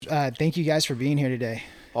Thank you guys for being here today.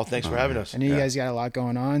 Oh, thanks for having us. I know you guys got a lot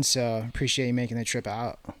going on, so appreciate you making the trip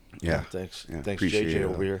out. Yeah, thanks. Yeah, Thanks, appreciate JJ it.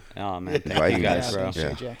 over here. Oh man, thank Invite you you guys, guys. bro.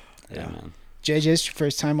 Thanks, Yeah. JJ. Yeah, man. JJ, it's your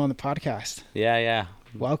first time on the podcast. Yeah.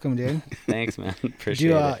 Welcome, dude. Thanks, man.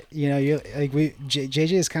 Appreciate it. You know, you like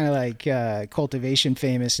JJ is kind of like cultivation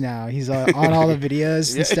famous now. He's on all the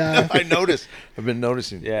videos and stuff. I noticed. I've been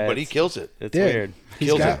noticing. Yeah, but he kills it. It's Dude. weird. He's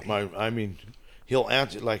Kills got- it. I mean, he'll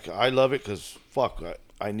answer. Like, I love it because,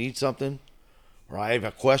 I need something or I have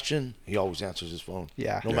a question. He always answers his phone.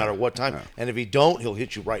 Yeah. No matter what time. Yeah. And if he don't, he'll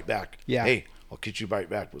hit you right back. Yeah. Hey, I'll hit you right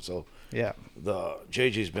back. So Yeah. the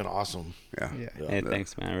JJ's been awesome. Yeah. Yeah. Hey,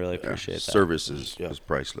 thanks, man. I really Yeah. appreciate that. Service is Yeah.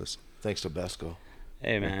 priceless. Thanks to Besco.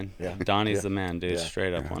 Hey, man. Yeah. Donnie's Yeah. the man, dude. Yeah.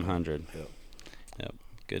 Straight up 100. Yep. Yep.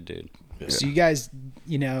 Good dude. So you guys,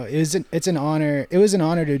 you know, it's an honor. It was an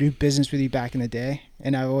honor to do business with you back in the day,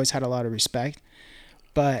 and I've always had a lot of respect.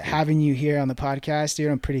 But having you here on the podcast,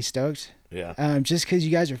 dude, I'm pretty stoked. Yeah. Just because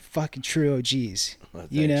you guys are fucking true OGs, Well,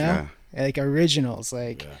 you thanks. know, like originals,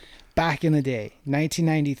 like Yeah. back in the day,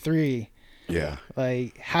 1993. Yeah.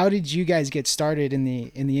 Like, how did you guys get started in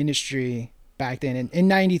the industry back then? In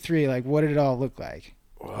 '93, like, what did it all look like?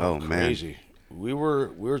 Wow, Oh, man. crazy. We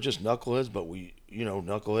were just knuckleheads, but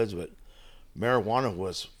knuckleheads, but marijuana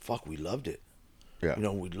was, we loved it. Yeah. You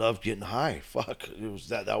know, we loved getting high. It was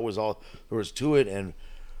that was all there was to it. And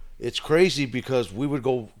it's crazy because we would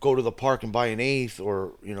go to the park and buy an eighth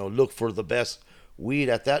or, look for the best weed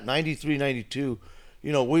at that 93, 92,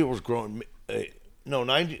 we was growing,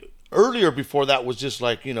 earlier before that was just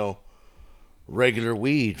like, regular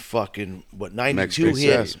weed, but 92 Makes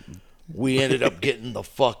hit, sense. we ended up getting the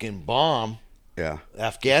fucking bomb. Yeah.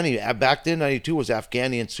 Afghani, back then 92 was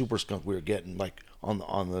Afghani and Super Skunk we were getting like on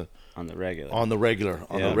the regular.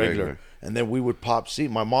 Regular. And then we would pop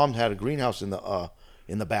seed. My mom had a greenhouse in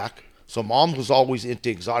the back. So mom was always into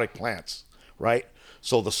exotic plants, right?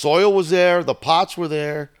 So the soil was there, the pots were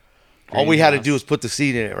there. All we had to do was put the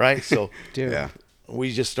seed in it, right? So Dude. Yeah.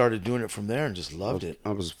 we just started doing it from there and just loved it.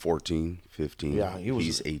 I was 14, 15. Yeah,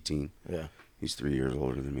 He's 18. Yeah. He's 3 years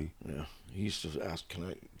older than me. Yeah. He used to ask,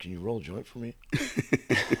 "Can you roll a joint for me?"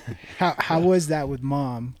 How was that with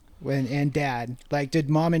mom and dad? Like, did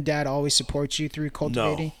mom and dad always support you through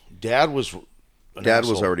cultivating? No. Dad was an Dad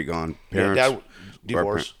was asshole. already gone. Yeah, Parents, Dad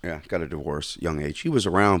divorced. got a divorce, young age. He was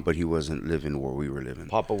around, but he wasn't living where we were living.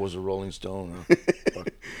 Papa was a Rolling Stone.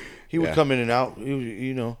 He would Yeah. come in and out,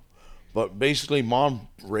 But basically, mom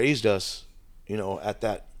raised us, at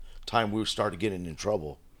that time we started getting in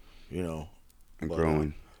trouble, And But,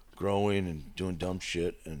 growing and doing dumb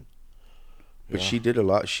shit. But she did a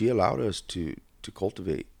lot. She allowed us to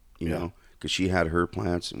cultivate, you Yeah. know, because she had her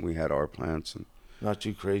plants and we had our plants, and Not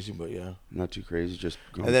too crazy, but yeah. not too crazy. Just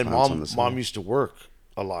growing And then plants on mom the side. mom used to work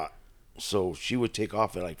a lot. So she would take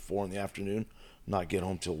off at like 4 in the afternoon, not get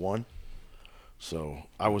home till 1. So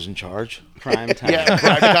I was in charge. Prime time. Yeah,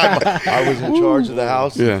 prime time. I was in charge of the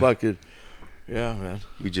house. Yeah. Yeah, man.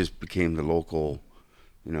 We just became the local,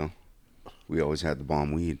 you know. We always had the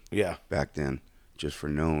bomb weed Yeah. back then, just for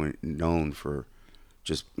known for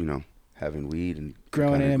just, you know, having weed and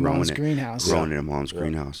Growing kinda it in mom's it- greenhouse. Growing it in mom's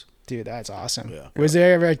greenhouse. Dude, that's awesome. Yeah. Was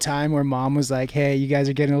there ever a time where mom was like, "Hey, you guys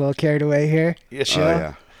are getting a little carried away here"? Yeah. Oh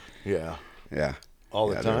yeah, Yeah. yeah, All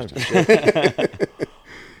the Yeah, time. there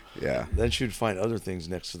yeah. Then she'd find other things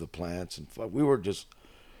next to the plants, and we were just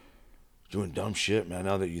doing dumb shit, man.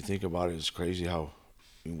 Now that you think about it, it's crazy how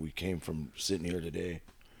we came from sitting here today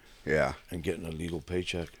Yeah. and getting a legal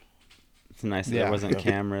paycheck. It's nice that Yeah. there wasn't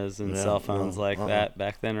cameras and Yeah, cell phones no, like that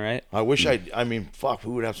back then, right? I wish we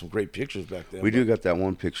would have some great pictures back then. We but- do got that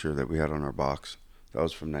one picture that we had on our box. That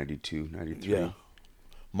was from 92, 93. Yeah.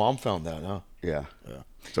 Mom found that, huh? Yeah. Yeah.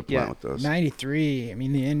 It's a plant with us. 93. I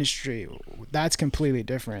mean, the industry, that's completely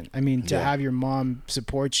different. I mean, to Yeah. have your mom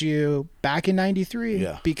support you back in 93,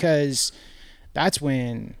 Yeah. because that's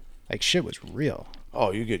when, like, shit was real.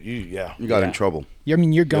 Oh, you You got Yeah. in trouble. I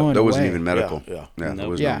mean, you're going There wasn't away. even medical. Yeah, there Nope.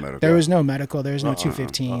 was yeah, no medical. there was no medical. There was no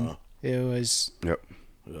 215. It was Yep.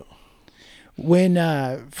 when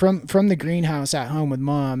from the greenhouse at home with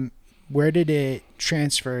mom. Where did it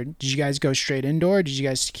transfer? Did you guys go straight indoor? Did you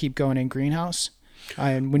guys keep going in greenhouse?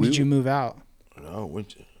 And when did you move out? No,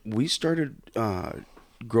 We started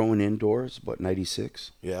growing indoors, but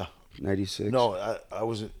 96. yeah. 96. No, I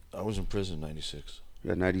was in prison in 96.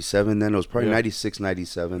 Yeah, 97. Then it was probably Yeah. 96,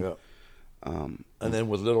 97. Yeah. And then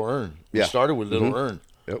with Little Earn. We Yeah. started with Little Mhm. Earn.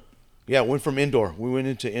 Yep. Yeah, went from indoor. We went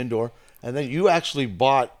into indoor. And then you actually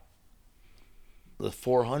bought the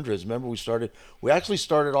 400s. Remember we actually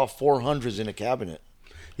started off 400s in a cabinet.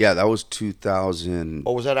 Yeah, that was 2000.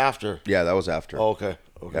 Oh, was that after? Yeah, that was after. Oh, okay.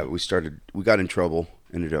 Okay. Yeah, we got in trouble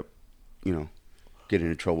ended up, getting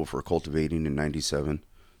in trouble for cultivating in 97.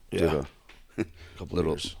 Did Yeah. a Couple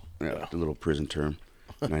little, years. the little prison term,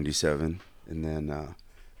 97. And then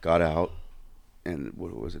got out, and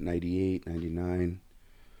what was it, 98, 99,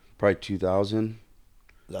 probably 2000.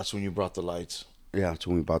 That's when you brought the lights. Yeah, that's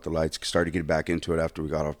when we bought the lights. Started getting back into it after we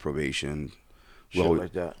got off probation. Shit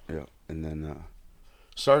like that. Yeah, and then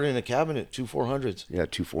Started in a cabinet, 2 400s. yeah,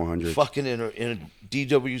 2 400. Fucking in a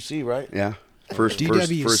DWC, right? Yeah, first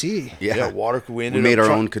DWC. yeah, water. We we made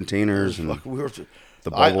our own containers and Fuck, we were,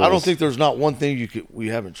 the I don't bubbles. think there's not one thing we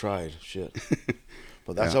haven't tried. Shit.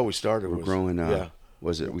 But that's Yeah. how we started. We're was, growing. Yeah.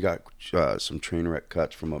 Was it? We got some train wreck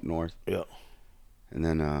cuts from up north, Yeah. and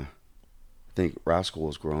then I think Rascal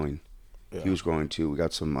was growing. Yeah. He was growing too. We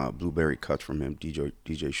got some blueberry cuts from him.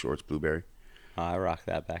 DJ Short's blueberry. Oh, I rocked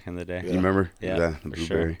that back in the day. You remember? Yeah, the for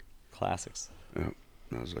blueberry. sure. Classics. Yeah,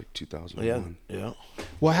 that was like 2001. Yeah.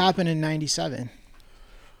 What happened in 97?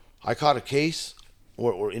 I caught a case,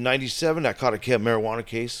 or in 97, I caught a marijuana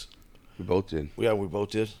case. We both did. Yeah, we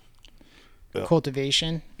both did. Yeah.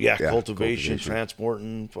 Cultivation. Yeah, Yeah, cultivation, cultivation.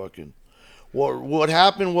 transporting, fucking. What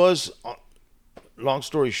happened was, long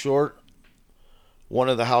story short, one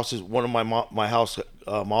of my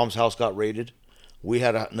mom's house got raided. We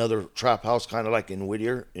had another trap house, kind of like in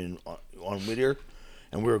Whittier, on Whittier,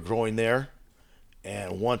 and we were growing there.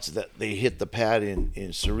 And once that they hit the pad in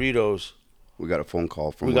Cerritos, We got a phone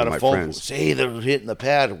call from we one got of a my phone. friends. Say, hey, they're hitting the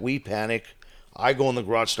pad. We panic. I go in the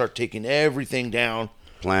garage, start taking everything down.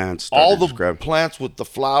 Plants. All started the scrap- plants with the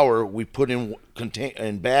flower we put in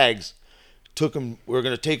bags. Took them. We were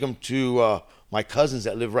gonna take them to my cousins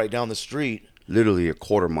that live right down the street. literally a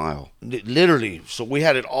quarter mile. Literally. So we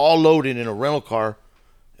had it all loaded in a rental car,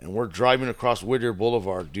 and we're driving across Whittier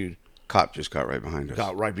Boulevard. Dude Cop just got right behind us.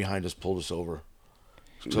 got right behind us, pulled us over.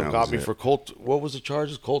 So That got was me it. for what was the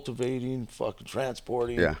charges? Cultivating, fucking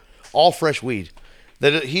transporting. Yeah. All fresh weed.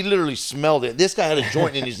 That he literally smelled it. This guy had a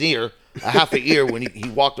joint in his ear, a half a ear when he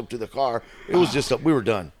walked up to the car. It was just we were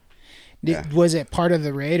done. Was it part of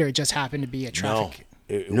the raid or it just happened to be a No, traffic?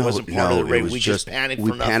 it wasn't part of the it raid. was We just panicked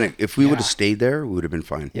We for nothing. panicked. If we would Yeah. have stayed there, we would have been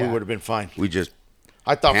fine. We would have been fine. We just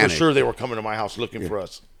I thought panicked. for sure they were coming to my house looking for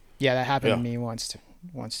us. Yeah, that happened to Yeah. me once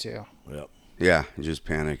too. Yeah. Yeah, just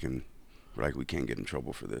panic and we're like, we can't get in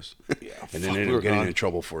trouble for this. Yeah. And then fuck, ended we were up getting gone. in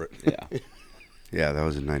trouble for it. Yeah. Yeah, that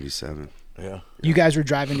was in 97. Yeah. You guys were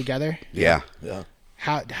driving together? Yeah. Yeah.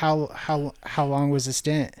 How long was the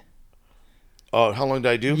stint? Oh, how long did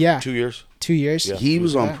I do? Yeah. 2 years. 2 years? Yeah. He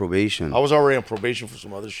was on Yeah. probation. I was already on probation for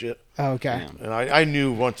some other shit, Oh, okay. and I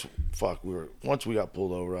knew once we got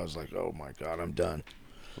pulled over, I was like, oh my god, I'm done.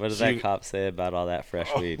 What did So that you- cop say about all that fresh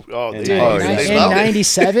weed? oh, In they- Oh, in yeah. they in loved it.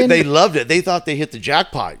 97? They loved it. They thought they hit the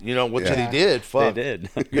jackpot. You know what Yeah. they did? Fuck. They did.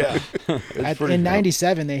 Yeah. It's pretty In cool.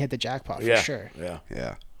 97, they hit the jackpot for Yeah. sure. Yeah.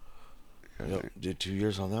 Yeah. Yep. Did 2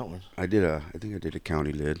 years on that one, I think I did a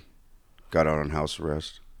county lid. Got out on house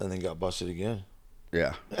arrest. and then got busted again.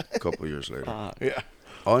 Yeah. A couple years later. Fuck. Yeah.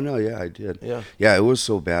 Oh no, yeah, I did. Yeah. Yeah, it was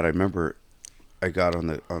so bad. I remember I got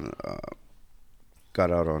got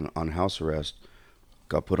out on house arrest,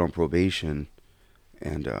 got put on probation,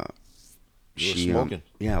 and You were she smoking.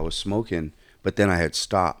 yeah, I was smoking, but then I had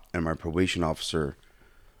stopped, and my probation officer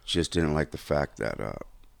just didn't like the fact that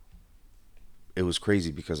it was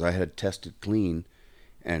crazy because I had tested clean,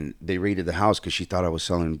 and they raided the house because she thought I was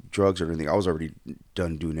selling drugs or anything. I was already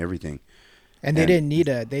done doing everything. And they And-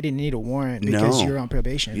 didn't need a warrant because No. you're on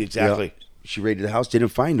probation. Exactly. Yeah. She raided the house, didn't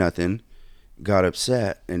find nothing, got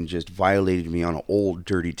upset, and just violated me on an old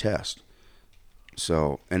dirty test.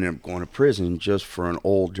 So ended up going to prison just for an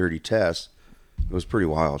old dirty test. It was pretty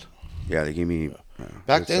wild. Yeah, they gave me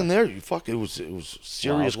Back it's then, a- there, you fuck, it was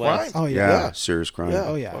serious Wild crime. West. Oh, yeah, yeah. serious crime. Yeah.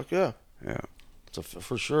 Oh, yeah. Fuck yeah. Yeah. It's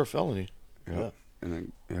for sure a felony. Yeah. Yeah.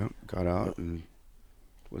 And then got out and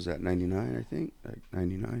was that 99, I think? Like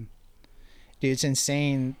 99. Dude, it's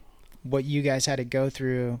insane what you guys had to go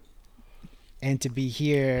through and to be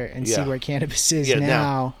here and see Yeah. where cannabis is Yeah, now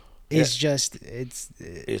now. is just it's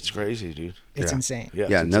It's crazy, dude. Yeah. insane. Yeah.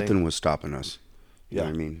 Yeah, it's nothing insane. was stopping us. You know Yeah.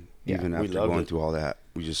 what I mean? Yeah. Even We after loved going it. through all that,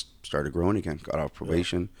 we just started growing again. Got off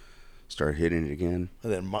probation, started hitting it again.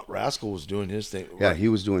 And then Rascal was doing his thing. Yeah, Right. he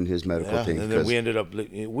was doing his medical Yeah, thing. and then 'cause- we ended up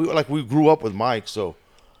we grew up with Mike, so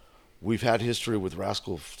we've had history with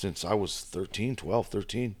Rascal since I was 12,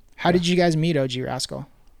 13. How did you guys meet OG Rascal?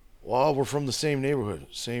 Well, we're from the same neighborhood,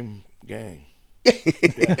 same gang.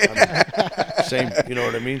 Same, you know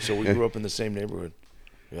what I mean? So we grew up in the same neighborhood.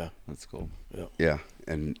 Yeah. That's cool. Yeah,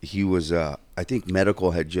 and he was. I think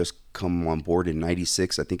medical had just come on board in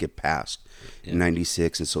 '96. I think it passed in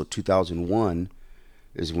 '96, and so 2001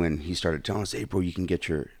 is when he started telling us, "Hey, bro, you can get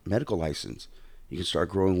your medical license." you can start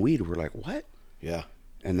growing weed. We're like, what? Yeah.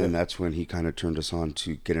 And then that's when he kind of turned us on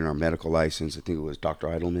to getting our medical license. I think it was Dr.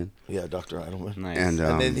 Eidelman. Yeah, Dr. Eidelman. Nice. And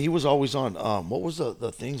then he was always on, what was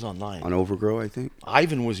the things online? on Overgrow, I think.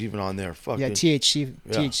 Ivan was even on there. Fucking, Yeah, THC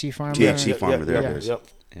Yeah. THC farmer. THC farmer, there yeah, it is. Yep.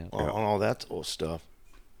 Yeah. On all that old stuff.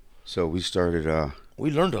 So we started,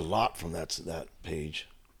 We learned a lot from that page.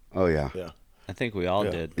 oh, yeah. Yeah. I think we all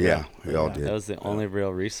Yeah. did. Yeah, we all Yeah. did. That was the only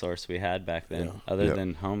real resource we had back then, Yeah. other Yeah.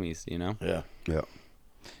 than homies, you know? Yeah. Yeah.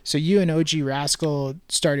 So you and OG Rascal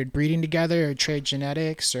started breeding together, or trade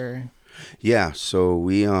genetics, or Yeah, so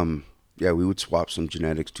we we would swap some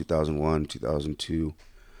genetics 2001, 2002.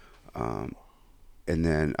 And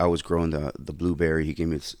then I was growing the blueberry. He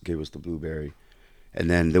gave us the blueberry. And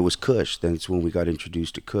then there was Kush. That's when we got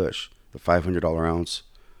introduced to Kush, the $500 ounce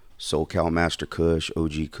SoCal Master Kush,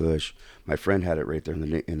 OG Kush. My friend had it right there in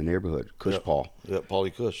the neighborhood, Kush Yep. Paul. Yeah,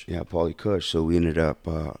 Paulie Kush. Yeah, Paulie Kush. So we ended up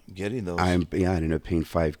Getting those. I ended up paying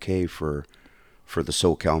 $5K for the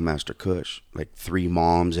SoCal Master Kush, like 3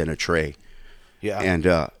 moms and a tray. Yeah.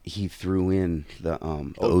 And he threw in the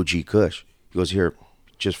OG Kush. He goes, here,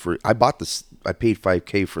 just for I paid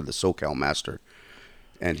 $5K for the SoCal Master,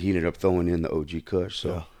 and he ended up throwing in the OG Kush.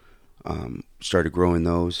 So started growing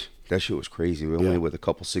those. That shit was crazy. We only with a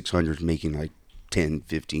couple 600s making like 10,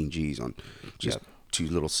 15 G's on just two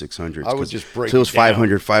little 600s. I would just break So it was it down.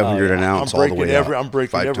 500 an ounce all the way up. I'm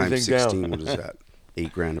breaking 5 everything times 16, down. what is that?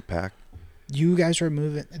 $8,000 a pack. you guys were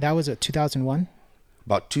moving? That was a 2001.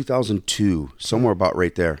 About 2002, somewhere about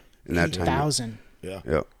right there in that time. 8,000. Yeah.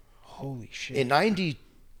 Yeah. Holy shit. In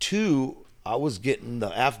 92, I was getting the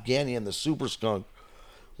Afghani and the Super Skunk,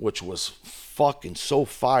 which was fucking so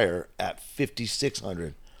fire at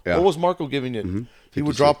 5,600. Yeah. What was Marco giving it? He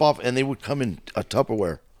would 56. drop off, and they would come in a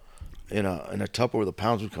Tupperware. In a Tupperware, the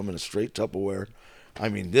pounds would come in a straight Tupperware. I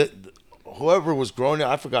mean, whoever was growing it,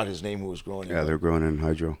 I forgot his name who was growing it. Yeah, they're growing in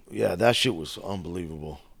hydro. Yeah, that shit was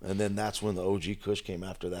unbelievable. And then that's when the OG Kush came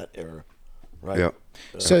after that era, right? Yeah.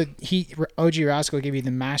 So OG Rascal gave you the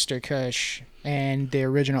Master Kush and the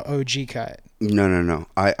original OG cut. No.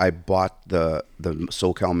 I bought the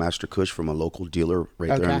SoCal Master Kush from a local dealer right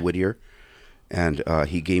there Okay. in Whittier. And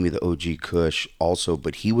he gave me the OG Kush also,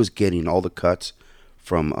 but he was getting all the cuts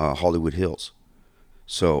from Hollywood Hills.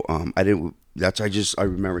 So I didn't. I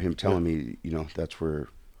remember him telling me, that's where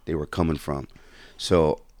they were coming from.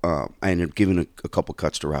 So I ended up giving a couple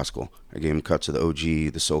cuts to Rascal. I gave him cuts of the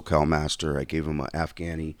OG, the SoCal Master. I gave him an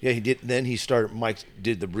Afghani. Yeah, he did. Then Mike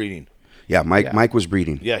did the breeding. Yeah, Mike. Yeah. Mike was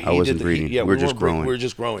breeding. Yeah, I wasn't breeding. we we're just growing. We were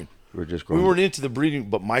just growing. We We weren't into the breeding,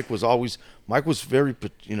 but Mike was very,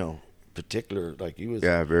 particular. Like he was.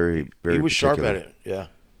 Yeah, very, very. He was sharp particular. at it. Yeah.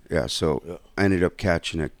 Yeah, so Yeah. I ended up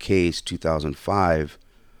catching a case 2005,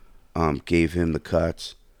 gave him the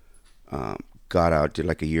cuts, got out, did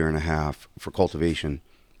like a year and a half for cultivation.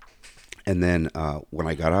 And then when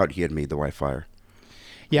I got out, he had made the white fire.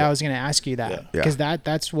 Yeah, I was going to ask you that Yeah. because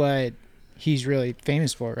that's what he's really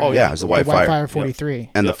famous for, right? Oh, Yeah, it's the white White fire. Fire 43.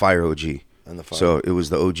 And Yep. the fire OG. And the fire. So it was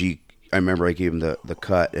the OG. I remember I gave him the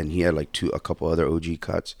cut, and he had like a couple other OG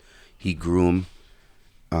cuts. He grew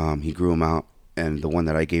them. He grew them out. And the one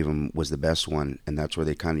that I gave him was the best one. And that's where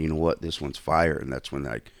they kind of, this one's fire. And that's when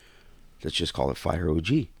let's just call it Fire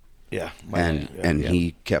OG. Yeah. And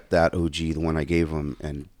he kept that OG, the one I gave him,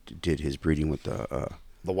 and did his breeding with the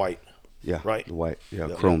the white. yeah, Right. the white, yeah,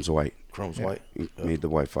 Yeah. Chrome's white. Chrome's white. He made the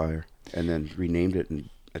white fire, and then renamed it, and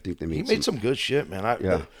I think they He made made some good shit, man.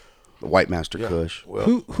 yeah, the White Master Yeah. Kush. Well,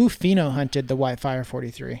 Who pheno hunted the White Fire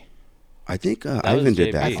 43? I think was Ivan did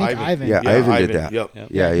JB. that. I think Ivan. Yeah, Ivan did that. Yep. Yep.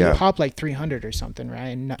 Yeah, He yeah, popped like 300 or something, right?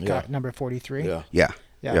 And got number 43. Yeah. yeah,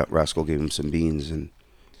 Yeah. yeah. Rascal gave him some beans, and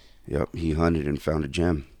he hunted and found a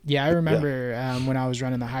gem. Yeah, I remember when I was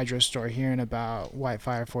running the hydro store hearing about White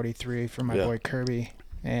Fire 43 from my Yeah. boy Kirby,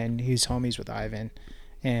 and he's homies with Ivan.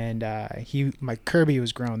 And my Kirby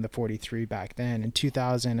was growing the 43 back then in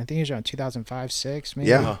 2000. I think it was around 2005, 6 maybe.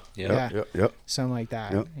 Yeah, Yeah. Yep. Something like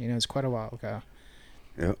that. Yep. It's quite a while ago.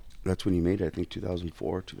 Yep. That's when he made it. I think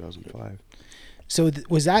 2004, 2005. So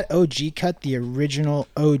was that OG cut the original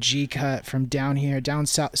OG cut from down here, down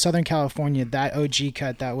Southern California? That OG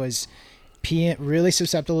cut that was PM, really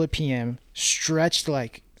susceptible to PM, stretched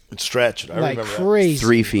like It's stretched. I like remember crazy,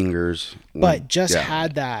 3 fingers, but just yeah.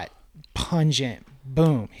 had that pungent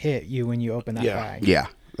boom hit you when you open that Yeah. bag. Yeah,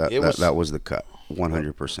 that was the cut, that.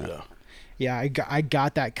 100%. Yeah. Yeah, I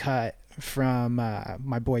got that cut from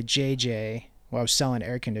my boy JJ while I was selling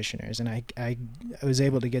air conditioners, and I was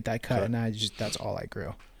able to get that cut, and that's all I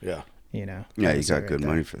grew. Yeah. Yeah, you That's it got right good there.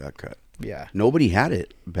 money for that cut. Yeah. Nobody had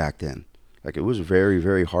it back then. Like it was very,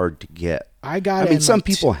 very hard to get. I got it. I mean, in, some like,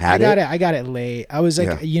 people had I got it. it. I got it late. I was like,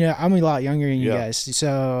 Yeah. you know, I'm a lot younger than you Yeah. guys,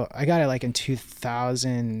 so I got it like in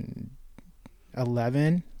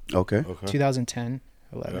 2011, Okay. 2010,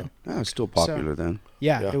 11. Yeah, it's still popular then.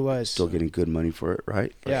 Yeah, Yeah. it was. Still getting good money for it,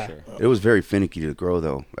 right? yeah. Sure. It was very finicky to grow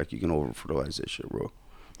though. Like you can over fertilize that shit real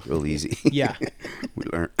easy. Yeah. we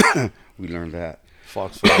learned that.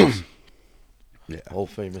 Fox Farms. Yeah. Old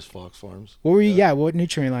famous Fox Farms. What were you? Yeah. What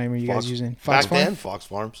nutrient line were you Fox, guys using? back Farm? then, Fox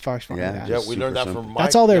Farms. Fox Farm. Yeah. Yeah. Yeah, we Super learned that simple. from Mike.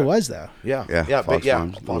 That's all there Yeah. was, though. Yeah, Yeah. yeah, Fox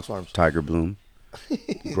Farms. Fox Farms. Tiger Bloom.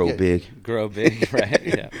 Grow big. Grow big, right?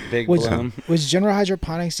 Yeah, big Was bloom. was General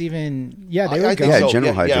Hydroponics even? Yeah, they I were think going. Yeah, so.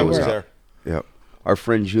 General Hydro yeah, it was was out. there. Yep. Our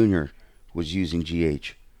friend Junior was using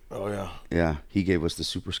GH. Oh yeah. Yeah. He gave us the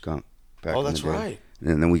super skunk back Oh, in the that's day. right.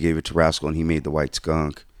 And then we gave it to Rascal and he made the white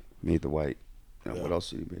skunk. Made the white. What else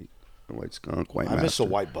did he make? The white skunk, white I miss the master.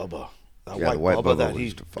 white Bubba. That Yeah, the white Bubba that was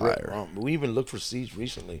he's the fire. We even looked for seeds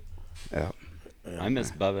recently. Yeah. I miss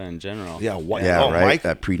Bubba in general. Yeah, white. Yeah, oh, right. Mike.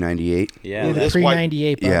 That pre-98. Yeah, Yeah, the this pre white-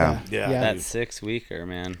 98. Yeah. Yeah. that 6-weeker,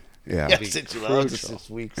 man. Yeah. Yeah, Be 6 crucial. 6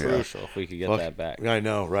 weeks. Crucial if we could get Fuck. that back. I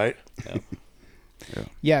know, right? Yep.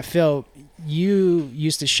 Yeah, Phil, you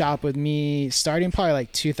used to shop with me starting probably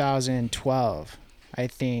like 2012, I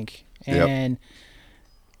think. Yep. And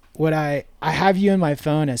what I have you in my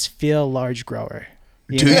phone as Phil Large Grower.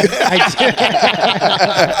 You Do know? you? I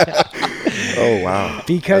Oh wow.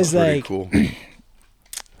 Because, That's pretty like, cool.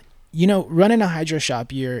 you know, running a hydro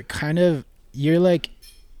shop, you're like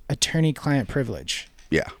attorney-client privilege.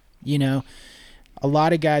 Yeah. You know, a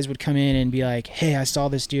lot of guys would come in and be like, "Hey, I saw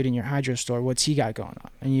this dude in your hydro store. What's he got going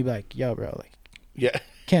on?" And you'd be like, "Yo, bro, like, Yeah.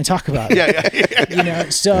 can't talk about it." Yeah. You know,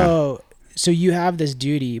 so you have this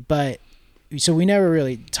duty, but so we never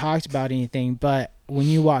really talked about anything. But when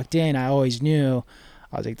you walked in, I always knew.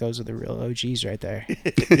 I was like, those are the real OGs right there.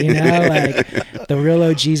 You know, like the real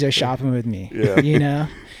OGs are shopping with me. Yeah. You know,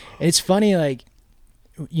 it's funny, like,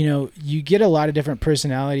 you know, you get a lot of different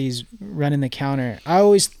personalities running the counter. I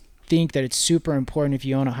always think that it's super important if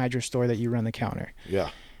you own a hydro store that you run the counter. Yeah.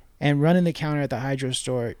 And running the counter at the hydro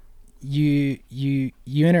store, you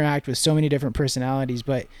interact with so many different personalities,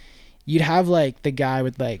 but you'd have like the guy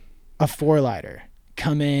with like a 4-lighter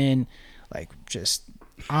come in, like, just,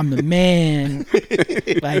 I'm the man,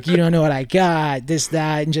 like, you don't know what I got, this,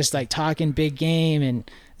 that, and just like talking big game, and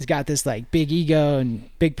he's got this like big ego and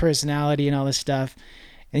big personality and all this stuff.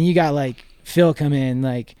 And you got like Phil come in,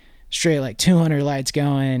 like straight like 200 lights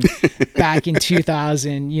going back in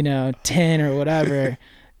 2010 or whatever,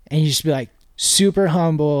 and you just be like super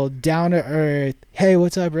humble, down to earth. Hey,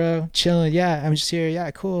 what's up, bro? Chilling. Yeah, I'm just here.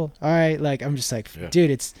 Yeah, cool. All right. Like, I'm just like,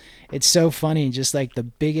 dude, it's so funny. Just like the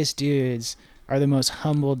biggest dudes are the most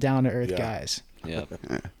humble, down to earth guys. Yep.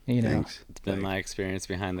 You know. Thanks. It's been my experience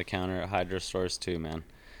behind the counter at hydro stores too, man.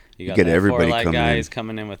 You got get that everybody 4-light coming guy. in. He's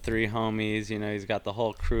coming in with 3 homies. You know, he's got the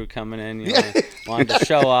whole crew coming in. You know, wanting to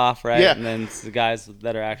show off, right? Yeah. And then it's the guys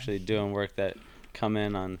that are actually doing work that come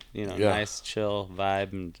in on, you know, nice, chill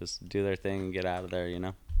vibe and just do their thing and get out of there. You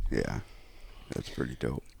know. Yeah. That's pretty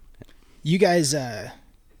dope. You guys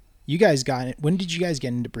got it. When did you guys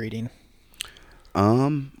get into breeding?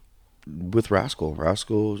 With Rascal.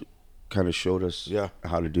 Rascal kind of showed us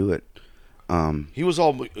how to do it. He was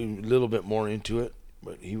all a little bit more into it,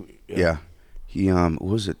 but he. Yeah. He what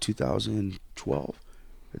was it 2012?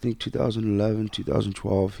 I think 2011,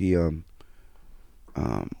 2012. He one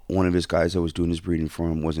of his guys that was doing his breeding for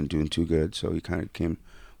him wasn't doing too good, so he kind of came.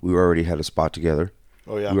 We already had a spot together.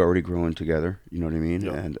 Oh yeah. We were already growing together. You know what I mean?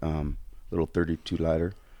 Yeah. And little 32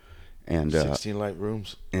 lighter, and 16 light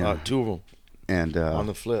rooms. yeah. 2 of them and on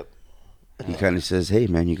the flip. he kind of says, "Hey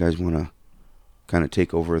man, you guys want to kind of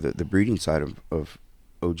take over the breeding side of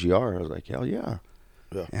OGR?" I was like, "Hell yeah!"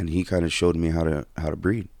 Yeah. And he kind of showed me how to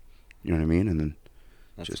breed. You know what I mean? And then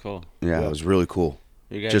That's cool. yeah, it was really cool.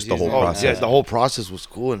 You guys Just the whole using, process. Yeah, the whole process was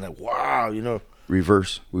cool, and like, wow, you know. We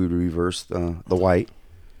would reverse the white,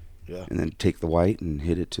 Yeah. and then take the white and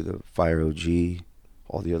hit it to the Fire OG,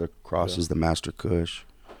 all the other crosses, the Master Kush.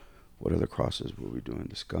 What other crosses were we doing?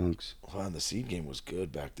 The skunks. Wow, the seed game was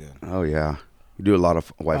good back then. Oh yeah, we do a lot of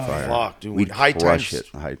white fire. Fuck, dude. We'd High crush times. it.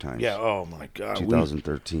 High times. Yeah. Oh my God.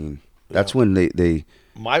 2013. That's when they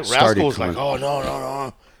My started rascal was like, coming- "Oh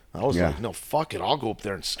no." I was Yeah. like, "No, fuck it. I'll go up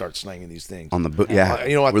there and start slanging these things on the booth. Yeah,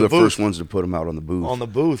 you know, at we're the the booth. first ones to put them out on the booth. on the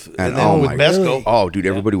booth." And And then oh with my Besco, really? Oh, dude,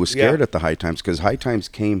 everybody was scared Yeah. at the High Times because High Times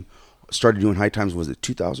started doing High Times. Was it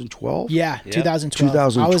 2012? Yeah, Yeah. 2012. I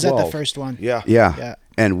was at the 2012. first one. yeah, Yeah. Yeah.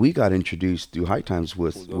 And we got introduced through High Times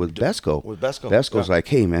with Besco. with Besco, Besco's yeah. like,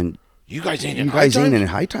 "Hey man, you guys ain't you in guys high ain't times? in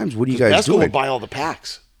High Times. What are you guys Besco will doing?" buy all the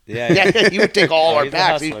packs. Yeah. He would take all our He's a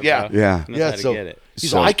packs. hustler, Yeah. bro. Yeah. He knows Yeah, how to so get it. he's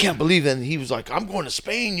So- like, I can't believe it. And he was like, I'm going to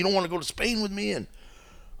Spain. You don't want to go to Spain with me? And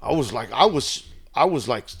I was like, I was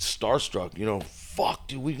like starstruck. You know, fuck,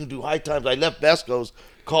 dude, we can do high times. I left Besco's,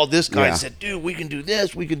 called this guy, Yeah. and said, dude, we can do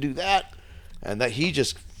this, we can do that, and that he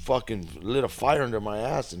just fucking lit a fire under my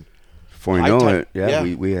ass. And Before you high know time- it, yeah,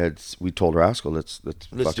 yeah. we told Rascal let's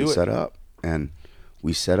fucking do it. set up, and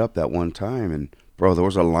we set up that one time, and bro, there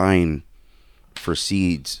was a line for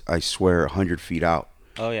seeds. I swear, 100 feet out,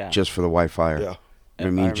 Oh yeah. just for the white fire. Yeah. I I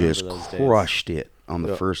mean, remember just those days. crushed it on the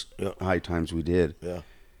Yeah. first Yeah. high times we did. Yeah.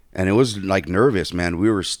 And it was like nervous, man. We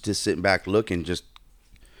were just sitting back looking, just,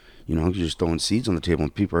 you know, just throwing seeds on the table,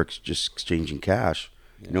 and people are just exchanging cash.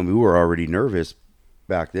 You know, we were already nervous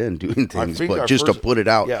back then doing things, think but our just to first- put it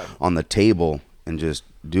out yeah. on the table and just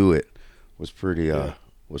do it was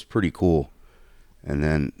pretty cool. And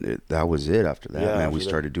then that was it. After that, Yeah, man, after we that.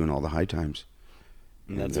 started doing all the high times.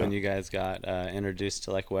 And that's when you guys got introduced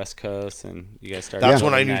to like West Coast, and you guys started. That's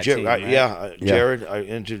when I building knew that Jared. team, right? Yeah. Jared. I got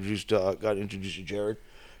introduced to Jared.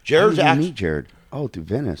 How Jared's did you actually meet Jared? Oh, through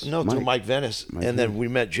Venice. no through Mike Venice, Mike and then we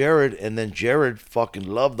met Jared, and then Jared fucking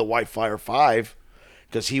loved the White Fire 5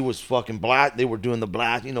 because he was fucking black. They were doing the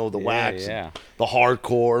black, you know, the wax, yeah. and the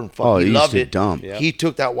hardcore, and fucking Oh, he he used loved to it. dump. Yep. He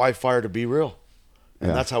took that White Fire to Be Real, and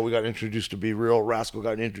Yeah. that's how we got introduced to Be Real. Rascal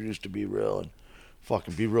got introduced to Be Real, and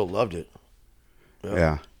fucking Be Real loved it.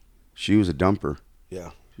 Yeah. She was a dumper.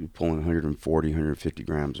 Yeah, She was pulling 140, 150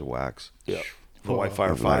 grams of wax. yeah. The White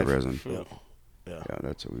Fire of live 5 resin. Yeah, Yeah,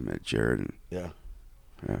 that's how we met Jared. And, yeah.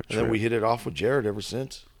 yeah, And then we hit it off with Jared ever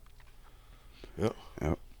since. Yeah.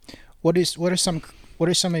 What are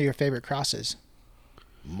some of your favorite crosses?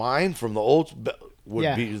 Mine from the old would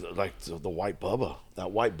Yeah. be like the white Bubba.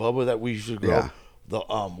 That white Bubba that we used to grow. Yeah. The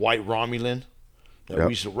white Romulan. That Yep.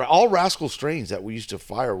 we used to, all Rascal strains that we used to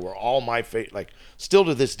fire were all my favorite. Like still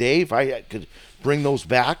to this day, if I could bring those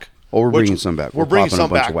back. Oh, we're which- bringing some back. We're bringing popping some a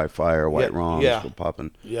bunch back. of White Fire, White Yeah, Roms. yeah. We're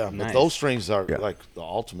popping. Yeah, but Nice. those strains are Yeah. like the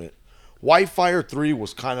ultimate. White Fire 3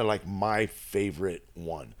 was kind of like my favorite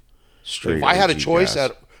one. Straight If I had a OG choice, gas.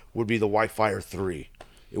 that would be the White Fire 3.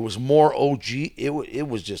 It was more OG. It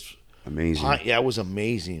was just Amazing. yeah, it was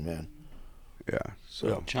amazing, man. Yeah.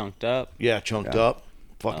 So Chunked up. Yeah, chunked Yeah. up,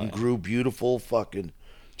 fucking grew beautiful, fucking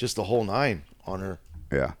just the whole nine on her.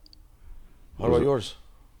 yeah, How about yours?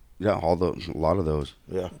 yeah. A lot of those,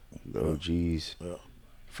 Yeah. the OGs, Yeah.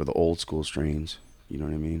 for the old school strains. You know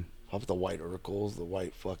what I mean? How about the white Urkels, the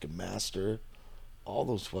white fucking Master, all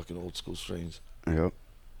those fucking old school strains. Yep.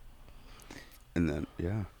 And then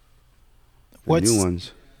the What's- new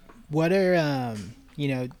ones. What are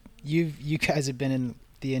you guys have been in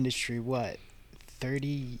the industry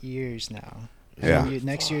 30 years now? Yeah.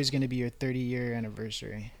 Next year is going to be your 30-year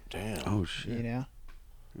anniversary. Damn. Oh shit! You know,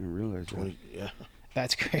 I didn't realize that. 20, yeah.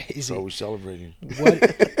 that's crazy. So we're celebrating. What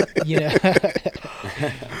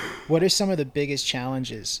what are some of the biggest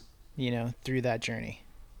challenges through that journey?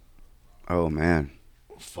 Oh man,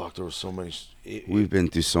 Fuck, there were so many. we've been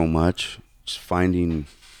through so much. Just finding,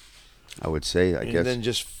 I would say, I and guess, then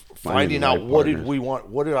just finding finding the out right what did partners. we want,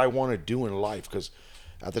 what did I want to do in life? Because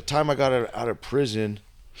at the time I got out of prison,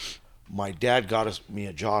 my dad got me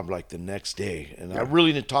a job like the next day, and I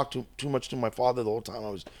really didn't talk too much to my father the whole time I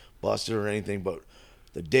was busted or anything. But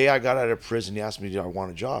the day I got out of prison, he asked me, "Did I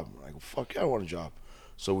want a job?" I go, "Fuck yeah, I want a job."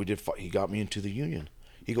 So we did. He got me into the union.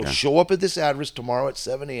 He goes, "Show up at this address tomorrow at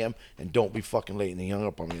 7 a.m. and don't be fucking late." And he hung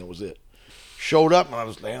up on me. That was it. Showed up and I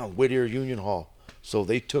was down Whittier Union Hall. So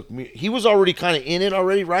they took me. He was already kind of in it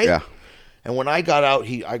already, right? Yeah. And when I got out,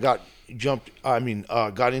 I got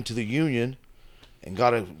into the union and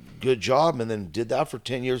got a good job, and then did that for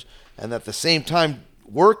 10 years. And at the same time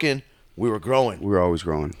working, we were growing. we were always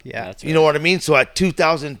growing. Yeah. That's You know what I mean? So at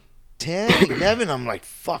 2010, 11, I'm like,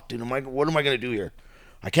 fuck, dude, what am I going to do here?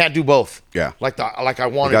 I can't do both. Yeah. Like I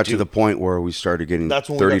We wanted got to. to the point where we started getting That's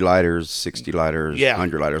when we 30 got- lighters, 60 lighters, Yeah.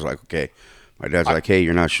 100 lighters. Like, okay, my dad's like, hey,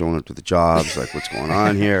 you're not showing up to the jobs. Like, what's going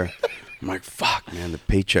on here? I'm like, fuck, man, the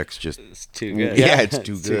paycheck's just It's too good. Yeah, it's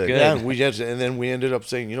too good. Yeah, and then we ended up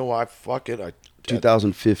saying, you know what, fuck it.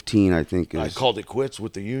 2015, I think. I Is, called it quits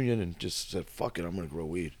with the union and just said, fuck it, I'm going to grow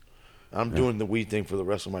weed. I'm doing the weed thing for the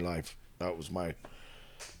rest of my life. That was my,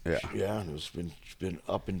 and it's been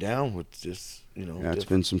up and down with this, Yeah, it's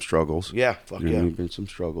been some struggles. Yeah, fuck You know, yeah. It's been some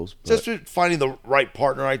struggles. But, Just finding the right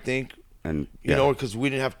partner, I think, and you know, because we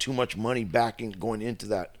didn't have too much money backing going into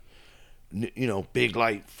that, big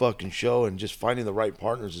light fucking show, and just finding the right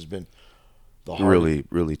partners has been the hardest. really,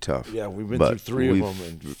 really tough. Yeah, we've been But through 3 of we've-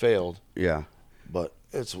 them and failed, Yeah, but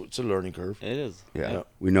it's a learning curve. It is. yeah. Yeah.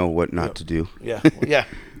 We know what not to do. Yeah, yeah.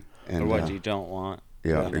 And Or what you don't want.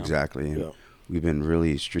 yeah, you know? exactly. And Yeah. we've been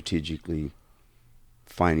really strategically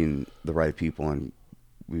finding the right people, and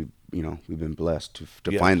we've been blessed to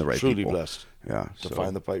find the right truly people. Blessed. Yeah, To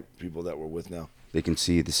find the right people that we're with now. They can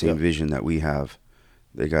see the same vision that we have.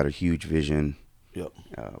 They got a huge vision. Yep.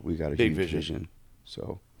 We got a Big huge vision.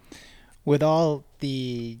 So, with all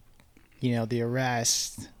the, the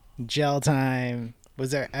arrest, jail time,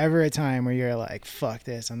 was there ever a time where you're like, fuck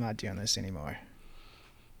this, I'm not doing this anymore?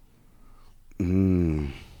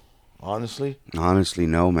 Honestly,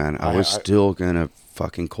 no, man. I was still gonna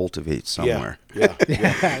fucking cultivate somewhere. Yeah.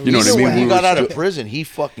 You know what I mean? When he got out of prison, he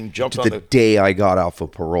fucking jumped on The day I got off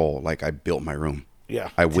of parole, like, I built my room. Yeah.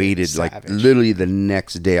 I waited, like, literally the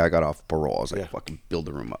next day I got off parole. I was like, fucking build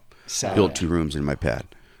the room up. Built 2 rooms in my pad.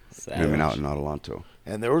 You know what I mean? Out in Adelanto.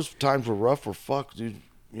 And there was times where rough or fuck, dude.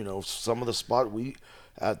 Some of the spot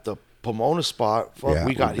at the Pomona spot,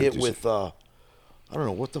 we got hit with, I don't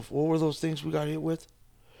know, what were those things we got hit with?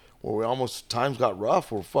 Where we almost, times got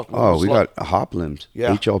rough or fuck. We got hop limbs.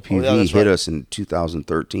 Yeah. HLPV hit us in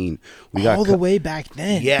 2013. We got the way back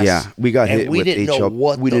then. Yes. Yeah, we got hit with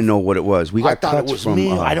HLPV. We didn't know what it was. We got I thought cuts it was from,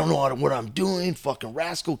 me. I don't know what I'm doing. Fucking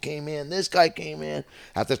Rascal came in. This guy came in.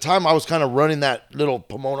 At the time, I was kind of running that little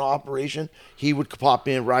Pomona operation. He would pop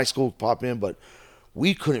in. Rascal would pop in. But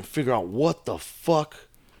we couldn't figure out what the fuck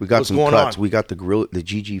we got was some going cuts. on. We got the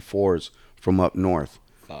GG4s from up north.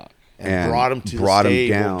 Fuck. And brought them to the stable,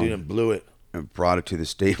 down. dude, and blew it. And brought it to the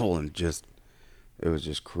stable, and it was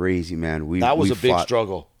just crazy, man. That was we a big fought.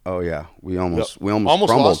 struggle. Oh yeah, we almost crumbled.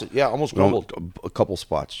 Lost it. Yeah, almost crumbled. A couple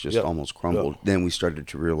spots just almost crumbled. Then we started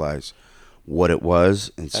to realize what it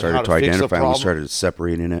was and started to identify. And we started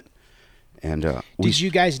separating it. And did you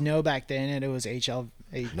guys know back then that it was HL?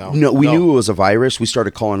 No, we knew it was a virus. We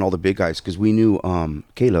started calling all the big guys because we knew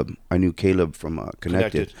Caleb. I knew Caleb from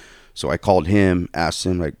Connected. So I called him, asked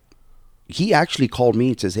him, like, he actually called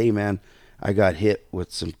me and says, "Hey man, I got hit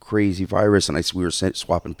with some crazy virus," and we were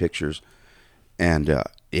swapping pictures, and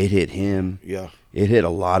it hit him. Yeah, it hit a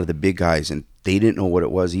lot of the big guys, and they didn't know what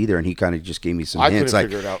it was either. And he kind of just gave me some hints, like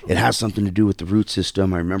it has something to do with the root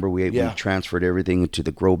system. I remember we transferred everything into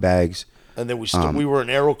the grow bags, and then we were in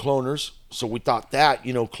arrow cloners, so we thought that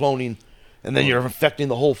cloning, and then you're infecting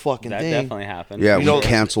the whole fucking thing. That definitely happened. Yeah, we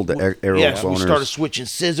canceled the arrow cloners. We started switching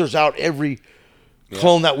scissors out every.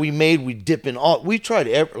 Clone that we made, we dip in all. We tried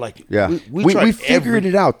we figured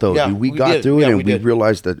it out though. Dude. We got through it, and we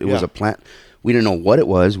realized that it was a plant. We didn't know what it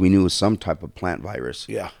was. We knew it was some type of plant virus.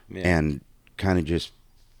 And kind of just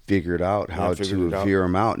figured out how to veer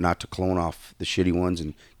them out, not to clone off the shitty ones,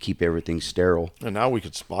 and keep everything sterile. And now we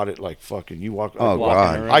could spot it like fucking. You walk. Oh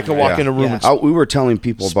God! I could walk in a room. And we were telling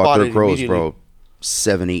people about their grows, bro,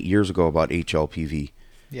 7-8 years ago about HLPV.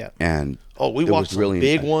 Yeah. And we walked some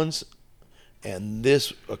big ones. And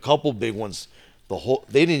a couple big ones,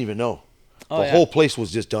 they didn't even know. The whole place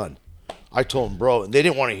was just done. I told them, bro, and they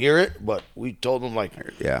didn't want to hear it, but we told them, like,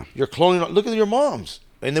 you're cloning, look at your moms.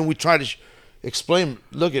 And then we tried to explain,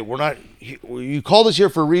 look, we're not, you called us here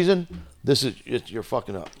for a reason. You're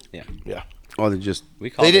fucking up. Yeah. Yeah. Oh, they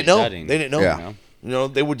didn't know. They didn't know. Yeah.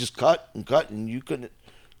 They would just cut, and you couldn't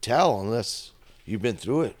tell unless you've been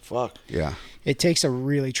through it. Fuck. Yeah. It takes a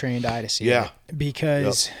really trained eye to see it.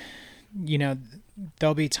 Because...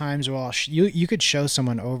 there'll be times where you could show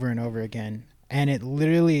someone over and over again, and it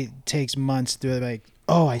literally takes months to be like,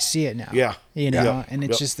 oh, I see it now. Yeah. And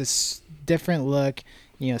it's just this different look,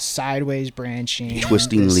 sideways branching,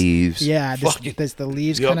 twisting leaves. Yeah. The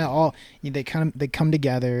leaves kind of all, they come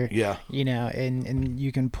together. Yeah. And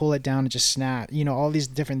you can pull it down and just snap, all these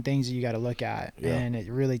different things that you got to look at. Yeah. And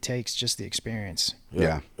it really takes just the experience.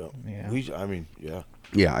 Yeah.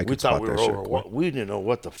 Yeah, I could spot that shit. We didn't know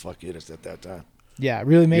what the fuck hit us at that time. Yeah, it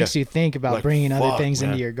really makes you think about like, bringing other things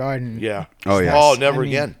into your garden. Yeah. Oh, yeah. Oh, never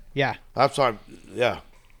again. Yeah. That's why. Yeah.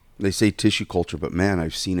 They say tissue culture, but man,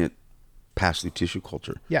 I've seen it pass through tissue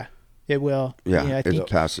culture. Yeah, it will. Yeah, I think it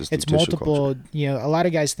passes through tissue multiple, culture. A lot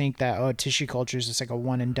of guys think that, tissue culture is just like a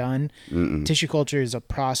one and done. Mm-mm. Tissue culture is a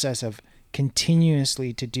process of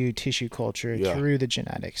continuously to do tissue culture through the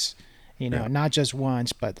genetics. Not just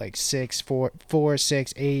once, but like 4,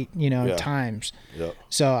 6, 8, times. Yeah.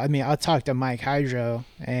 So, I'll talk to Mike Hydro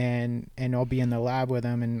and I'll be in the lab with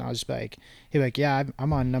him, and I'll just be like, yeah,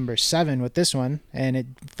 I'm on number 7 with this one, and it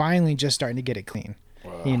finally just starting to get it clean.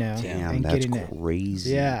 Wow. Damn, and that's getting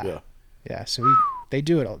crazy. Yeah. So they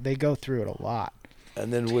do it. They go through it a lot.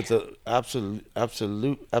 And then with the Absolute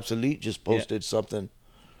just posted something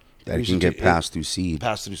that it can get passed through seed.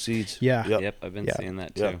 Passed through seeds. Yeah. Yep. I've been seeing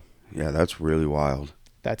that too. Yeah, that's really wild.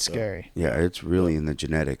 That's scary. Yeah, it's really in the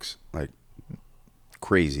genetics, like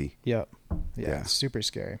crazy. Yep. Yeah. It's super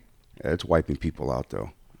scary. It's wiping people out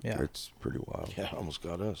though. Yeah. It's pretty wild. Yeah, almost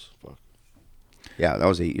got us. Fuck. Yeah, that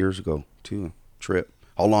was 8 years ago too. Trip.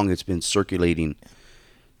 How long it's been circulating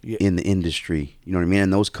in the industry? You know what I mean?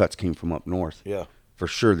 And those cuts came from up north. Yeah. For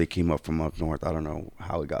sure, they came up from up north. I don't know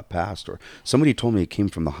how it got passed, or somebody told me it came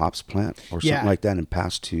from the hops plant or something like that, and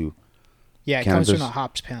passed to. Yeah, it cannabis. comes from the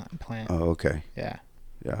hops plant. Oh, okay. Yeah.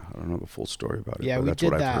 Yeah, I don't know the full story about it. Yeah, but we that's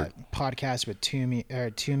did what I've heard. that podcast with Toomey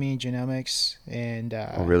Genomics, and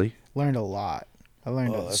Oh, really? learned a lot. I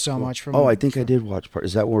learned so much from. Oh, I think I did watch part.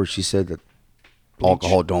 Is that where she said that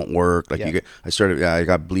alcohol don't work? Like you get, I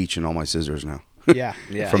got bleach in all my scissors now. Yeah.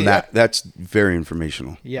 Yeah. From that, that's very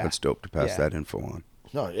informational. Yeah. That's dope to pass that info on.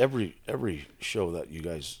 No, every show that you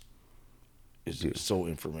guys is so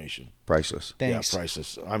information. Priceless. Thanks. Yeah,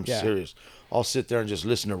 priceless. I'm serious. I'll sit there and just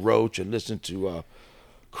listen to Roach and listen to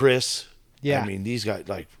Chris. Yeah. I mean, these guys,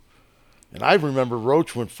 like, and I remember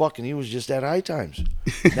Roach when fucking he was just at High Times.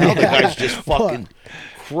 Now the guy's just fucking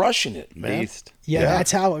crushing it, man. Beast. Yeah,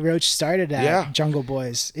 that's how Roach started at Jungle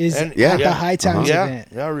Boys. Is at the High Times event.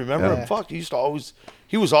 Yeah, I remember him. Fuck, he used to always,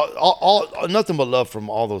 he was all nothing but love from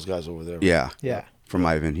all those guys over there. Yeah. Yeah. From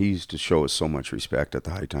Ivan, he used to show us so much respect at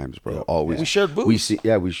the High Times, bro. Always. We shared booths. We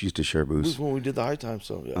used to share This was booths. when we did the High Times,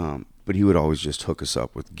 so yeah. But he would always just hook us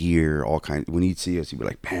up with gear, all kinds. When he'd see us, he'd be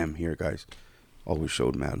like, "Bam, here, guys." Always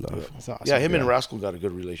showed mad love. That's awesome. Yeah, him and Rascal got a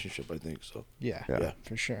good relationship, I think. So Yeah,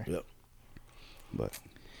 for sure. yeah. But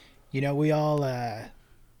You know, we all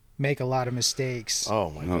make a lot of mistakes. Oh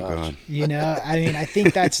my gosh. You know, I mean, I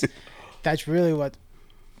think that's really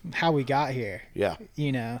how we got here. Yeah.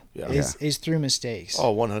 You know, Yeah. is through mistakes.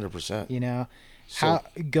 Oh, 100%. You know, how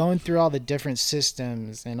going through all the different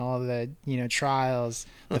systems and all the trials,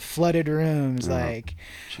 the flooded rooms, like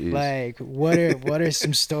what are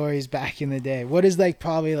some stories back in the day? What is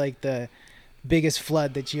probably the biggest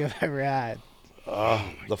flood that you have ever had?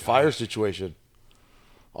 The fire situation.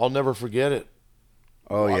 I'll never forget it.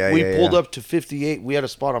 oh yeah, We pulled up to 58. We had a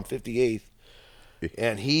spot on 58th.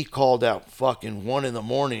 And he called out fucking 1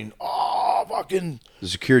 a.m. Oh, fucking. The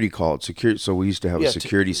security called. So we used to have Yeah, a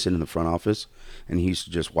security sit in the front office, and he used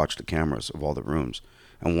to just watch the cameras of all the rooms.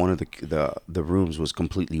 And one of the rooms was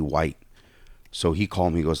completely white. So he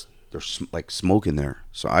called me. He goes, "There's smoke in there."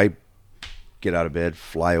 So I get out of bed,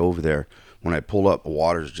 fly over there. When I pull up,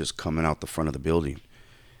 water's just coming out the front of the building,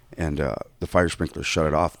 and the fire sprinklers shut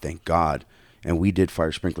it off. Thank God. And we did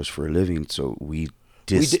fire sprinklers for a living, so we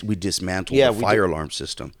dismantled the fire alarm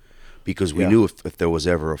system, because we knew if there was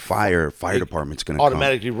ever a fire department's going to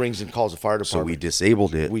automatically rings and calls the fire department. So we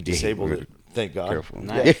disabled it. We disabled it. Thank God. Careful.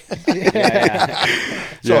 Nice.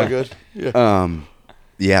 It's all good. Yeah.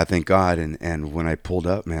 Yeah, thank God. And when I pulled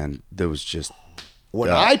up, man, there was just When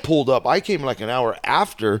I pulled up, I came like an hour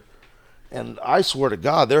after, and I swear to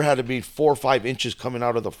God, there had to be 4 or 5 inches coming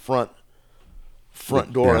out of the front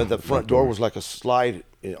door. Yeah, And the front door was like a slide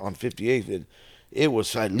on 58th, and it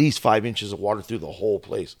was at least 5 inches of water through the whole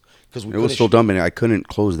place. Because it was so dumb, and I couldn't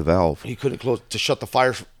close the valve. He couldn't close to shut the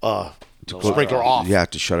fire sprinkler off. Yeah,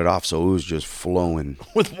 to shut it off, so it was just flowing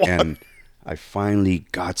With water. And I finally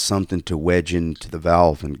got something to wedge into the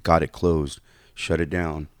valve and got it closed, shut it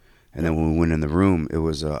down. And then when we went in the room, it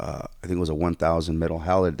was I think it was a 1000 metal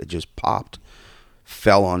halide that just popped,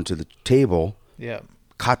 fell onto the table. Yeah.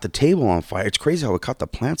 Caught the table on fire. It's crazy how it caught the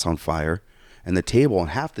plants on fire, and the table,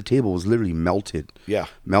 and half the table was literally melted. Yeah.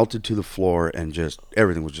 Melted to the floor, and just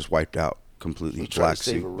everything was just wiped out completely. We tried Black to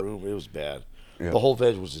save sea. a room. It was bad. Yeah. The whole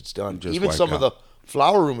veg was done. Just Even wiped some of out. the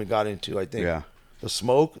flower room we got into, I think. Yeah. The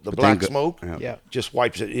smoke, the But black thank smoke, Yeah. just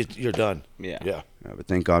wipes it. You're done. Yeah. Yeah. Yeah, but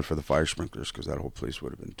thank God for the fire sprinklers, because that whole place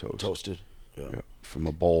would have been toast. Toasted. Yeah. Yeah, from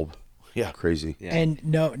a bulb. Yeah. Crazy. Yeah. And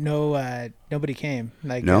nobody came.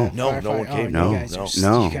 Like No. No one came. you No, guys are-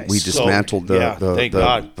 no. you guys We so- dismantled thank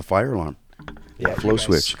God. the fire alarm. yeah, flow you guys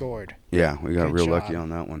switch. scored. Yeah, we got Good real job. lucky on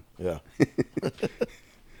that one. Yeah.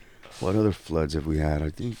 What other floods have we had? I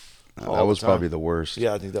think All that the was time. probably the worst.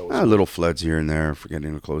 Yeah, I think that was. Little floods here and there,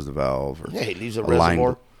 forgetting to close the valve. Or Yeah, he leaves a line-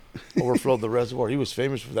 reservoir. Overflowed the reservoir. He was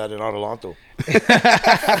famous for that in Adelanto.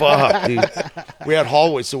 Fuck, dude. We had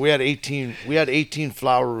hallways, so we had 18. We had 18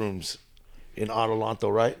 flower rooms in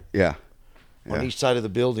Adelanto, right? Yeah. On each side of the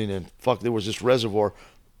building, and there was this reservoir.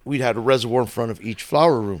 We'd had a reservoir in front of each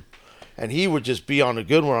flower room, and he would just be on a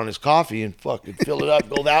good one on his coffee and fucking fill it up,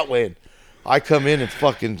 go that way, and I come in and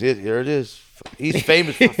fucking here it is. He's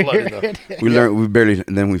famous for flooding. We learned. We barely,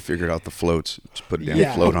 and then we figured out the floats. Just put a damn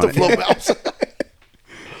Yeah. float on The it. flow valves.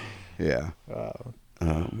 Yeah.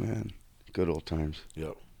 Oh man, good old times.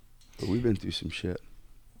 Yep. But we've been through some shit.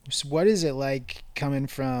 So what is it like coming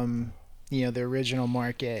from the original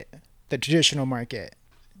market, the traditional market,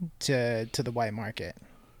 to the white market?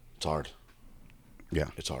 It's hard. Yeah.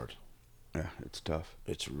 It's hard. Yeah, it's tough.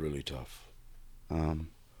 It's really tough.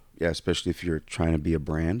 Yeah, especially if you're trying to be a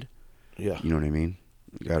brand. Yeah. You know what I mean?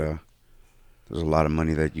 There's a lot of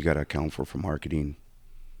money that you gotta account for marketing,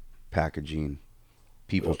 packaging,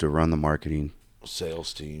 people to run the marketing,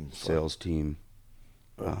 Sales team.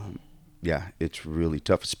 Yeah, it's really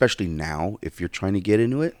tough, especially now. If you're trying to get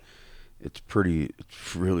into it, it's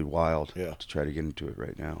really wild to try to get into it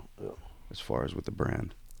right now. Yeah. As far as with the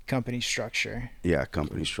brand. Company structure. Yeah,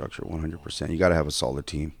 company structure, 100%. You got to have a solid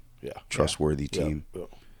team. Yeah. Trustworthy team. Yeah.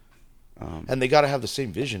 And they got to have the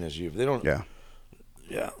same vision as you. If they don't. Yeah.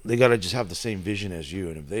 Yeah. They got to just have the same vision as you.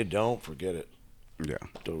 And if they don't, forget it. Yeah.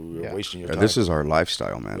 You're wasting your time. This is our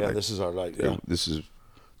lifestyle, man. Yeah, this is our life. Yeah. This is.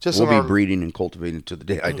 Just we'll be breeding and cultivating to the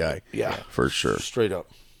day I die. Yeah. For sure. Straight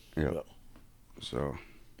up. Yeah. So.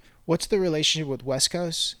 What's the relationship with West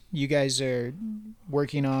Coast? You guys are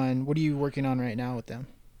working on. What are you working on right now with them?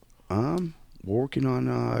 We're working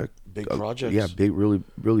on big projects. Yeah, really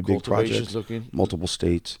big projects. Looking multiple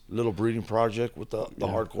states. Little breeding project with the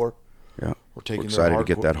hardcore. Yeah, we're excited to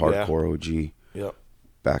get that hardcore OG. Yeah.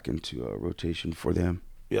 Back into rotation for them.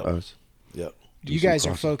 Yeah. Us. Yeah. You guys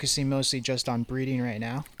are focusing mostly just on breeding right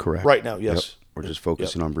now. Correct. Right now, yes. Yep. We're just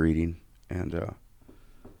focusing on breeding and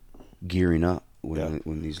gearing up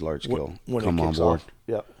when these large scale come on board.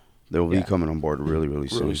 Yeah. They'll be coming on board really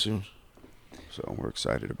soon. Really soon. So we're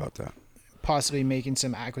excited about that. Possibly making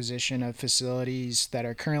some acquisition of facilities that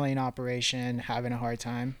are currently in operation, having a hard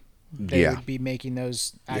time. They would be making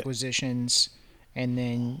those acquisitions, and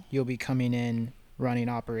then you'll be coming in running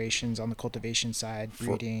operations on the cultivation side,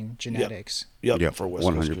 breeding, genetics. Yep. For West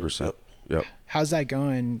 100%. Yep. How's that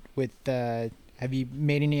going with have you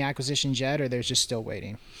made any acquisitions yet, or they're just still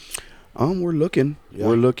waiting? We're looking. Yeah.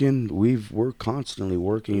 We're looking. We're constantly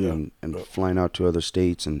working and flying out to other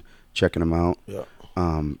states and checking them out. Yeah.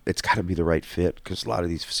 It's got to be the right fit because a lot of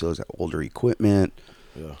these facilities have older equipment,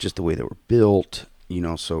 just the way they were built,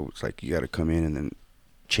 so it's like you got to come in and then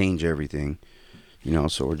change everything,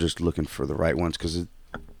 so we're just looking for the right ones because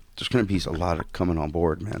there's going to be a lot of coming on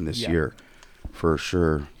board, man, this year for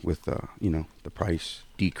sure with, the price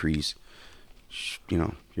decrease,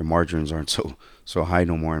 your margins aren't so high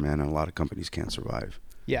no more, man, and a lot of companies can't survive.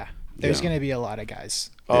 Yeah. There's going to be a lot of guys.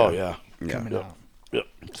 Coming out. Yep.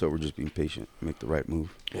 So we're just being patient, make the right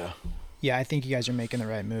move. Yeah. Yeah, I think you guys are making the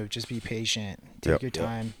right move. Just be patient. Take your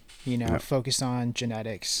time. Focus on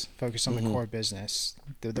genetics. Focus on the core business,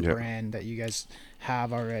 the brand that you guys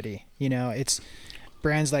have already. It's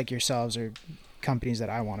brands like yourselves are companies that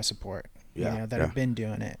I want to support. That have been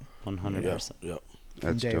doing it. 100%. Yep.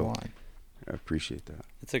 From day one. I appreciate that.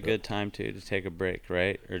 It's a good time to take a break,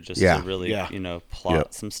 right? Or just to really,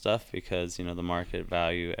 plot some stuff because, the market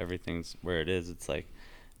value, everything's where it is. It's like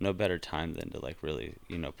no better time than to really,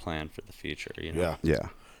 plan for the future, Yeah.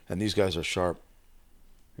 And these guys are sharp.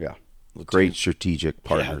 Yeah. Great strategic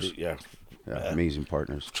partners. Yeah. Amazing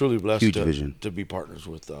partners. Truly blessed Huge vision. to be partners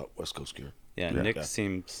with West Coast Gear. Yeah, Nick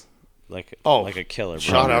seems like a killer.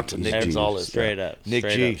 Shout out to Nick Gonzalez. Straight up. Nick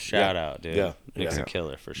G. Shout out, dude. Yeah. Nick's a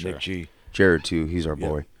killer for sure. Nick G. Jared too. He's our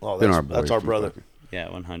boy. Oh, been our boy. That's our brother. Yeah,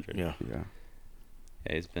 100. Yeah.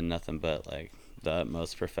 He's been nothing but the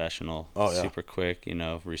utmost professional. Super quick,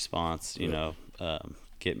 response.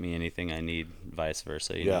 Get me anything I need. Vice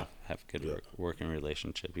versa. Have a good working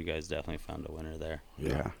relationship. You guys definitely found a winner there.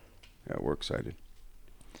 Yeah, we're excited.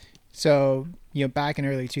 So back in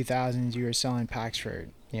early 2000s, you were selling packs for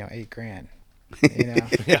 $8,000.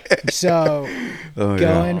 So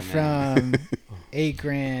going from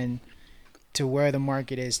 $8,000 to where the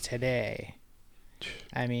market is today,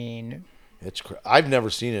 I mean, I've never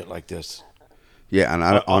seen it like this. Yeah, and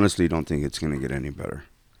I honestly don't think it's going to get any better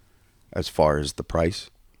as far as the price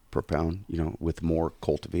per pound, with more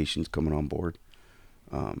cultivations coming on board.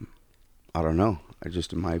 I don't know.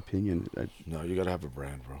 In my opinion. No, you got to have a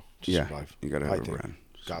brand, bro. To survive. You got to have a brand.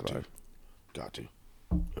 Got to.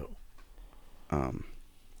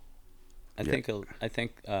 I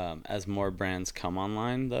think as more brands come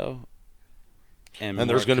online though, and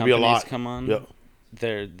there's going to be a lot come on,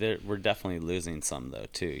 we're definitely losing some though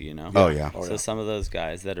too. Oh yeah. So some of those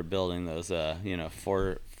guys that are building those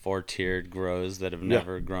four tiered grows that have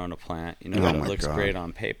never grown a plant, it looks great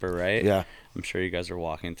on paper, right? Yeah. I'm sure you guys are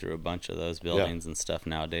walking through a bunch of those buildings and stuff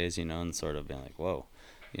nowadays, and sort of being like, whoa,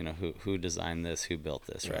 who designed this, who built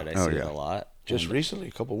this, right? I see it a lot. Just recently,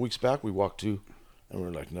 a couple of weeks back, we walked to, and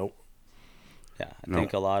we're like, nope. Yeah, I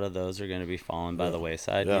think a lot of those are going to be falling by the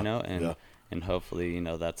wayside, and hopefully,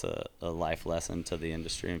 that's a life lesson to the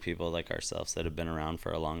industry and people like ourselves that have been around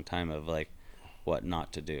for a long time of what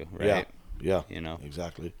not to do, right? Yeah.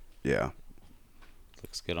 Exactly. Yeah.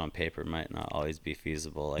 looks good on paper might not always be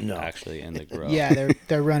feasible, like actually in the grow. Yeah,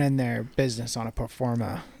 they're running their business on a pro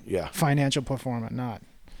forma, financial pro forma, not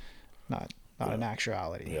an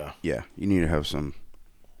actuality. Yeah, you need to have some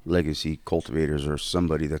legacy cultivators or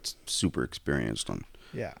somebody that's super experienced on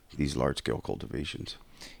these large scale cultivations.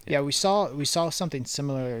 Yeah, we saw something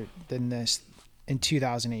similar than this in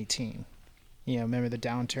 2018. You know, remember the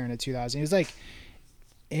downturn of 2000? It was like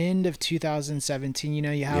end of 2017. You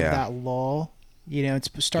know, you have that lull. You know, it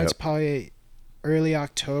starts probably early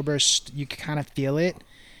October. You can kind of feel it,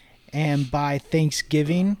 and by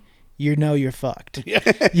Thanksgiving, you know you're fucked. You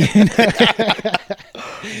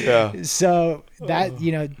know? So that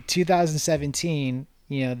 2017.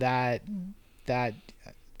 You know that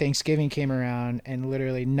Thanksgiving came around, and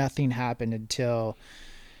literally nothing happened until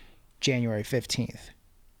January 15th.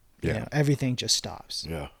 You know, everything just stops.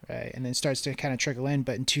 Right. And then starts to kind of trickle in.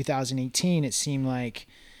 But in 2018, it seemed like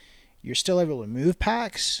you're still able to move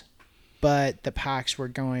packs, but the packs were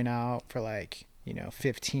going out for like,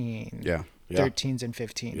 15, 13s and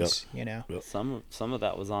 15s, you know. Some of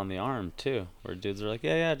that was on the arm too, where dudes are like,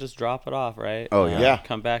 yeah, just drop it off, right? Oh,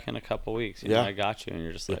 come back in a couple weeks. You know, I got you. And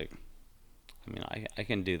you're just like, I mean, I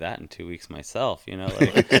can do that in 2 weeks myself, you know,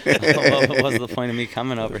 like what was the point of me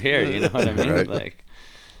coming over here? You know what I mean? Right. Like,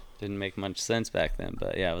 didn't make much sense back then,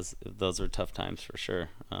 but yeah, those were tough times for sure.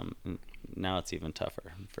 Now it's even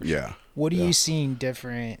tougher for sure. What are you seeing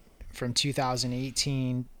different from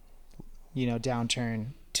 2018, downturn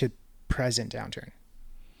to present downturn?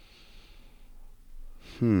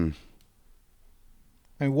 I mean,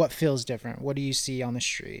 what feels different? What do you see on the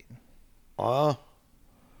street?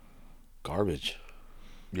 Garbage.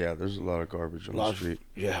 Yeah, there's a lot of garbage on the street.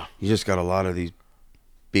 Yeah. You just got a lot of these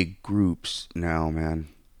big groups now, man.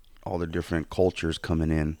 All the different cultures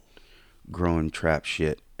coming in, growing trap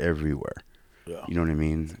shit everywhere. Yeah. You know what I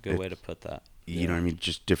mean? That's a good way to put that. You know what I mean?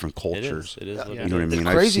 Just different cultures. It is what you know what I mean?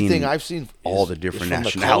 The crazy thing I've seen all the different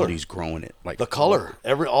nationalities growing it. Like the color.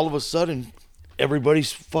 All of a sudden,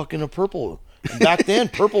 everybody's fucking a purple. And back then,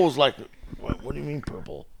 purple was like, what do you mean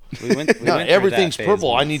purple? We went everything's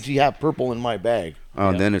purple. I need to have purple in my bag. Oh,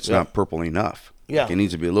 and then it's not purple enough. Yeah. Like it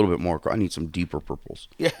needs to be a little bit more. I need some deeper purples.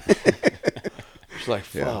 Yeah. It's like,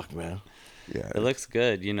 fuck, man. Yeah. It looks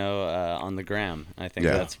good, on the gram. I think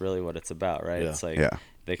that's really what it's about, right? It's like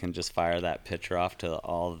they can just fire that picture off to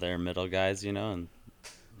all of their middle guys, and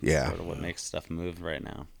sort of what makes stuff move right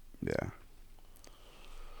now. Yeah.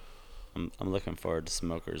 I'm looking forward to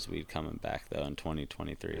smokers weed coming back though in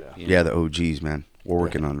 2023. Yeah, the OGs, man. We're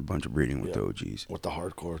working on a bunch of breeding with the OGs. With the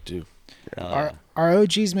hardcore too. Are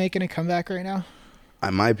OGs making a comeback right now?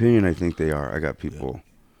 In my opinion, I think they are. I got people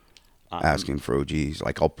asking for OGs.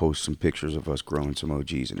 Like I'll post some pictures of us growing some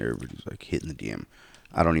OGs, and everybody's like hitting the DM.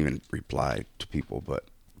 I don't even reply to people, but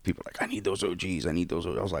people are like, I need those OGs. I need those.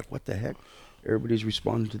 I was like, what the heck? Everybody's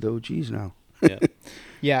responding to the OGs now.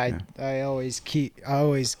 I always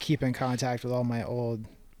keep in contact with all my old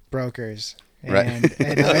brokers, and, right.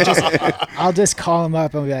 and I'll just call him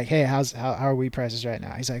up and be like, hey, how are weed prices right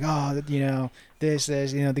now? He's like, oh, this,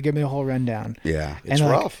 they give me a whole rundown. Yeah, it's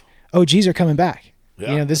rough. OGs are coming back.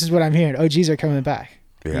 Yeah. This is what I'm hearing. OGs are coming back.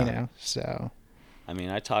 Yeah. So. I mean,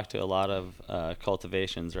 I talked to a lot of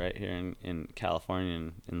cultivations right here in California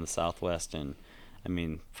and in the Southwest, and I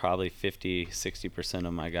mean, probably 50-60%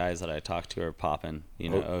 of my guys that I talk to are popping,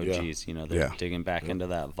 OGs. They're digging back into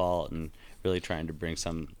that vault and really trying to bring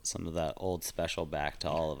some of that old special back to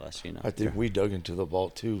all of us. I think we dug into the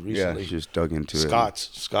vault too recently. Yeah, just dug into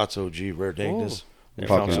Scott's OG Rare Dankness. We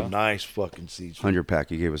found some nice fucking seeds. 100 pack.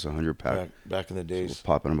 He gave us 100 pack. Back in the days. So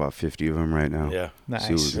we're popping about 50 of them right now. Yeah. Nice.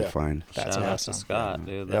 See what we can find. That's awesome. Shout out to Scott,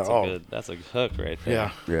 dude. That's a hook right there.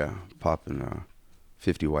 Yeah. Yeah. Popping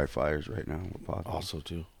 50 white fires right now. We're popping. Also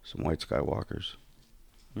too. Some white Skywalkers.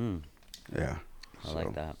 Yeah. I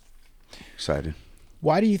like that. Excited.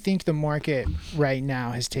 Why do you think the market right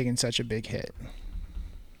now has taken such a big hit?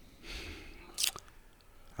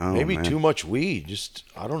 Maybe too much weed. Just,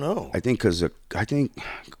 I don't know. I think because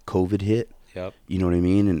COVID hit. Yep. You know what I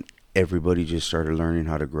mean? And everybody just started learning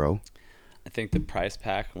how to grow. I think the price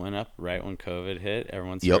pack went up right when COVID hit.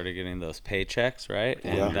 Everyone started getting those paychecks, right?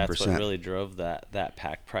 And that's what really drove that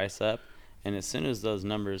pack price up. And as soon as those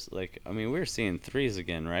numbers, we were seeing threes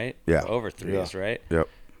again, right? Yeah. Over threes, right? Yep.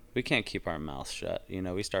 We can't keep our mouths shut.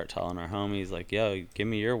 We start telling our homies, like, yo, give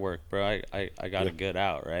me your work, bro. I got a good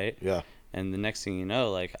out, right? Yeah. And the next thing you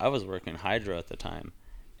know, I was working hydro at the time.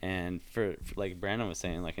 And for like Brandon was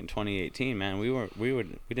saying, in 2018, man, we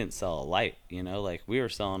didn't sell a light, we were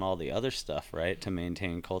selling all the other stuff, right, to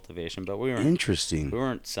maintain cultivation, but we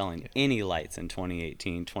weren't selling any lights in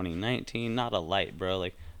 2018, 2019, not a light, bro,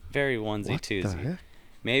 very onesie twosie.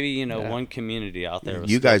 maybe one community out there.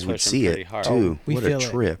 Was you still guys would pushing see pretty it hard. too. We What feel a it.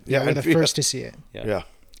 trip! Yeah, we're the first to see it. Yeah.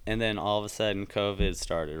 And then all of a sudden, COVID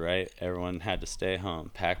started. Right, everyone had to stay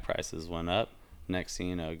home. Pack prices went up. Next thing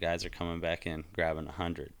you know, guys are coming back in, grabbing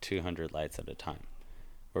 100, 200 lights at a time,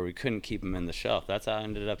 where we couldn't keep them in the shelf. That's how I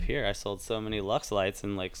ended up here. I sold so many Lux lights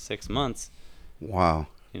in like 6 months. Wow.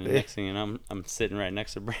 Next thing you know, I'm sitting right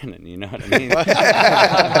next to Brandon. You know what I mean?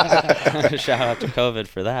 Shout out to COVID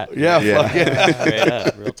for that. Yeah. Straight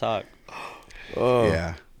up, real talk. Oh.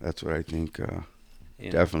 Yeah, that's what I think.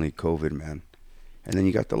 Definitely COVID, man. And then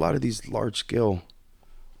you got a lot of these large scale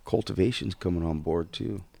cultivations coming on board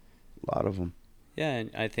too. A lot of them. Yeah,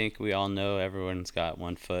 and I think we all know everyone's got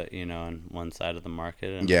 1 foot, on one side of the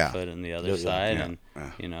market and 1 foot on the other side. Yeah.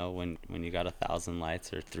 And, when you got 1,000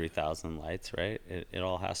 lights or 3,000 lights, right, it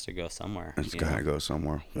all has to go somewhere. It's got to go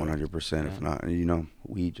somewhere, 100%. If not,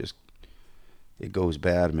 it goes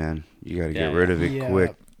bad, man. You got to get rid of it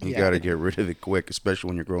quick. You got to get rid of it quick, especially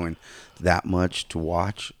when you're growing that much to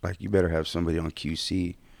watch. Like, you better have somebody on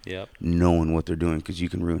QC knowing what they're doing, because you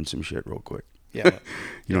can ruin some shit real quick. Yeah.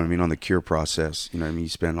 You know what I mean? On the cure process, you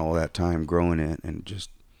spend all that time growing it, and just,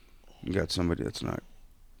 you got somebody that's not,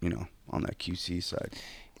 on that QC side.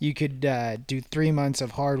 You could do 3 months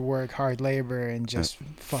of hard work, hard labor, and just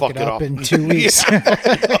fuck it up in 2 weeks.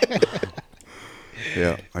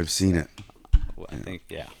 Yeah, I've seen it. Well, I think,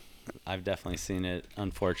 I've definitely seen it,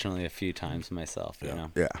 unfortunately, a few times myself, Yeah.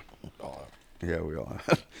 Yeah, we all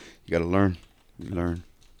have. You got to learn. You learn.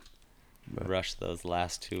 But rush those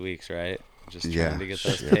last 2 weeks, right? Just trying to get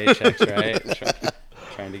those paychecks, right?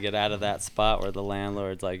 Trying to get out of that spot where the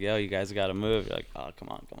landlord's like, yo, you guys got to move. You're like, oh, come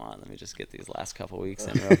on. Let me just get these last couple weeks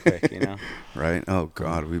in real quick, Right? Oh,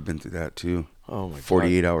 God, we've been through that, too. Oh, my God.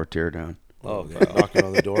 48-hour teardown. Oh, knocking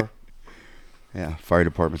on the door. Yeah, fire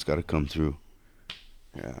department's got to come through.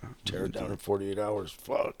 Yeah. Tear it down in 48 hours.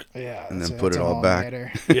 Fuck. Yeah. And then put it all back.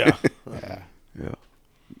 Yeah. Yeah.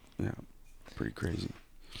 Pretty crazy.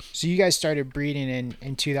 So you guys started breeding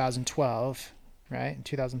in 2012, right? In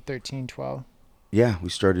 2013, 12. Yeah, we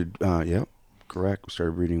started. Correct. We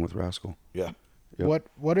started breeding with Rascal. Yeah. Yep.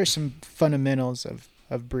 What are some fundamentals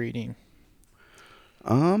of breeding?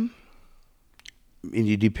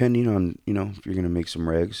 Depending on if you're gonna make some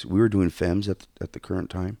regs, we were doing fems at the current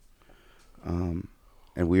time, and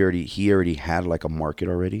he already had like a market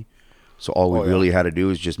already, so all we really had to do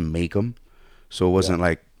is just make them. So it wasn't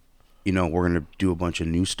like, we're going to do a bunch of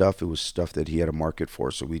new stuff. It was stuff that he had a market for,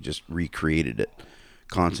 so we just recreated it.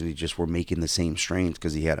 Constantly just were making the same strains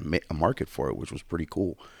because he had a market for it, which was pretty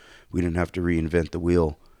cool. We didn't have to reinvent the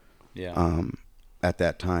wheel at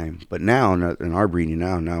that time. But now, in our breeding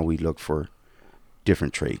now we look for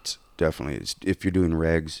different traits. Definitely. If you're doing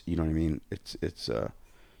regs, you know what I mean? It's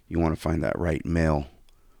you want to find that right male.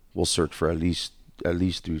 We'll search for at least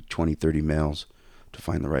through 20, 30 males to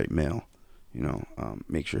find the right male.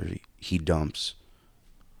 Make sure he dumps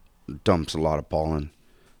a lot of pollen,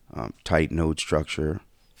 tight node structure,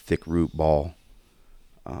 thick root ball.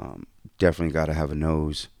 Definitely got to have a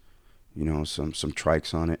nose, some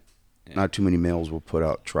trikes on it. Yeah. Not too many males will put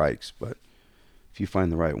out trikes, but if you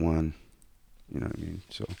find the right one, you know what I mean.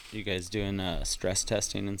 So you guys doing stress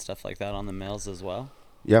testing and stuff like that on the males as well?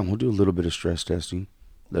 Yeah, we'll do a little bit of stress testing.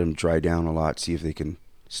 Let them dry down a lot, see if they can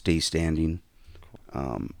stay standing.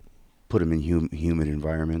 Cool. Put them in humid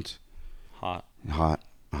environments. Hot,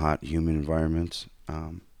 humid environments.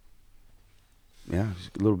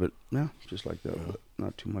 Just a little bit, just like that, but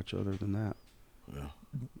not too much other than that. Yeah.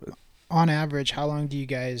 But on average, how long do you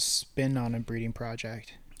guys spend on a breeding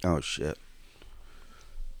project? Oh, shit.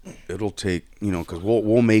 It'll take, because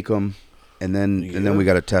we'll make them, and then we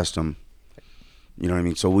got to test them. You know what I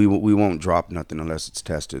mean? So we won't drop nothing unless it's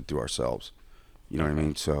tested through ourselves. You know what I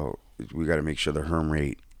mean? So we got to make sure the herm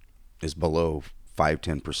rate is below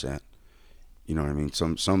 5-10%. You know what I mean?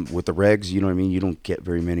 Some with the regs, you know what I mean? You don't get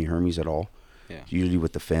very many hermies at all. Yeah. Usually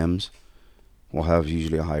with the fems, we'll have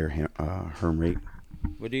usually a higher herm rate.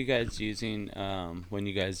 What are you guys using when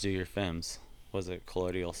you guys do your fems? Was it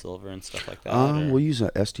colloidal silver and stuff like that? We'll use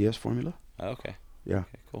a STS formula. Oh, okay. Yeah.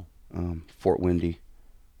 Okay, cool. Fort Windy,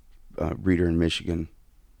 breeder in Michigan,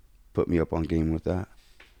 put me up on game with that.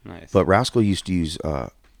 Nice. But Rascal used to use, I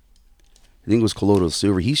think it was colloidal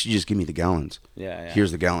silver. He used to just give me the gallons. Yeah.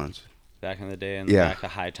 Here's the gallons. Back in the day, in the back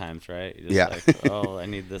of high times, right? You're just like, oh, I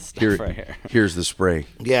need this stuff right here. Here's the spray.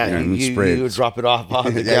 Yeah, you would drop it off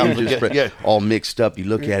on the gallons. All mixed up. You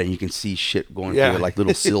look at it and you can see shit going through it, like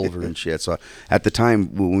little silver and shit. So at the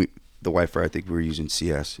time, when the Wi-Fi, I think we were using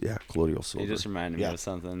CS. Yeah, colloidal silver. You just reminded me of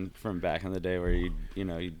something from back in the day where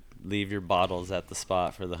you'd leave your bottles at the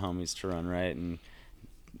spot for the homies to run, right? And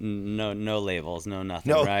no labels, no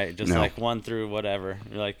nothing, No. right? Just No. like 1 through whatever.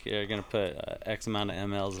 You're like, you're gonna put X amount of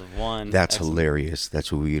mLs of one. That's X hilarious.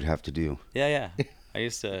 That's what we'd have to do. Yeah. I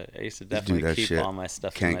used to definitely that keep shit. all my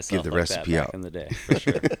stuff Can't to myself give the like recipe that back out. in the day, for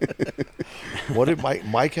sure. What did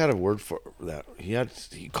Mike had a word for that?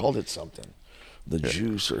 He called it something. The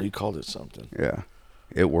juice, or he called it something. Yeah.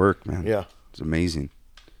 It worked, man. Yeah. It's amazing.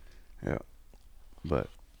 Yeah. But,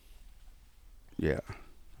 yeah.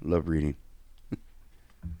 Love reading.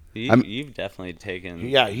 You've definitely taken.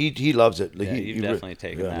 Yeah, he loves it. Yeah, you've definitely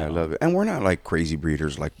taken that. Yeah, I on. love it. And we're not like crazy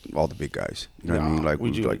breeders like all the big guys. You know what I mean? Like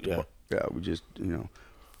we do, like yeah. we just,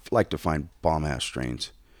 like to find bomb ass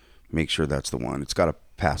strains. Make sure that's the one. It's got to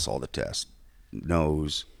pass all the tests.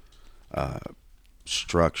 Nose,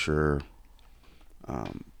 structure,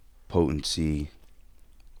 potency,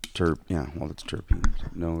 it's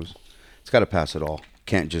terpenes. Nose. It's got to pass it all.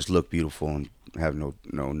 Can't just look beautiful and have no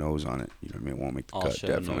nose on it. You know what I mean? It won't make the All cut, show,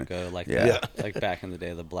 definitely. no go, like Yeah. that. Like back in the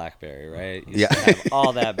day, the BlackBerry, right? You Yeah. used to have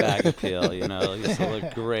all that bag appeal, you know, it used to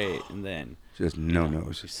look great, and then Just you no know,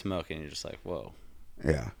 nose. you're smoking, you're just like, whoa,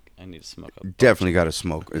 Yeah. I need to smoke a bunch. Definitely got to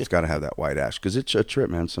smoke. It's got to have that white ash because it's a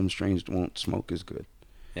trip, man. Some strains won't smoke as good.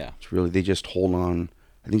 Yeah. It's really, they just hold on.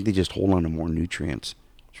 I think they just hold on to more nutrients.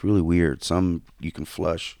 It's really weird. Some you can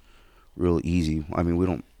flush real easy. I mean, we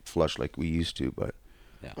don't flush like we used to, but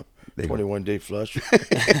Yeah. 21-day flush.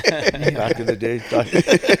 Back in the day.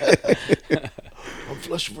 I'm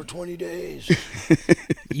flushing for 20 days.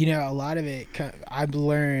 A lot of it, I've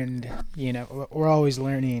learned, we're always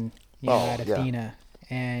learning, at yeah. Athena.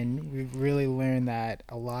 And we've really learned that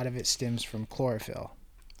a lot of it stems from chlorophyll,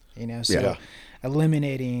 so Yeah.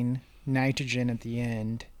 eliminating nitrogen at the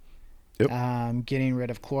end, Yep. getting rid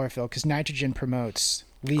of chlorophyll, because nitrogen promotes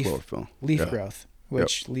leaf Chlorophyll. leaf Yeah. growth,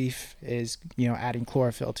 which leaf is, adding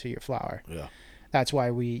chlorophyll to your flower. Yeah. That's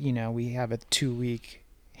why we have a 2-week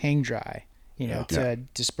hang dry, Yeah. to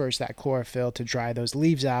disperse that chlorophyll, to dry those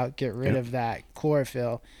leaves out, get rid of that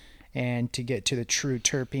chlorophyll, and to get to the true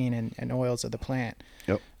terpene and oils of the plant.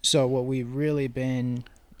 Yep. So what we've really been,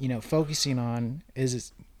 focusing on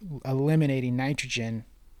is eliminating nitrogen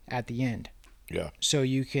at the end. Yeah. So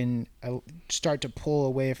you can start to pull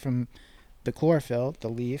away from the chlorophyll, the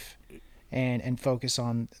leaf, and focus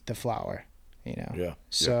on the flower, Yeah.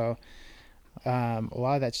 So a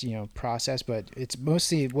lot of that's, process, but it's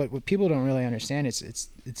mostly what people don't really understand.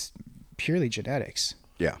 It's purely genetics.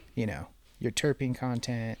 Yeah. Your terpene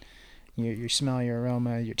content, your smell, your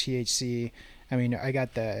aroma, your THC. I mean, I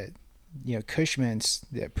got the, Cushman's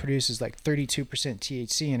that produces like 32%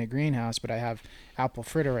 THC in a greenhouse, but I have apple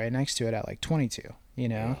fritter right next to it at like 22,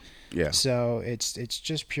 Yeah. So it's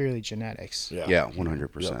just purely genetics. Yeah. Yeah.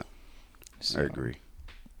 100%. So, I agree.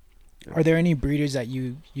 Are there any breeders that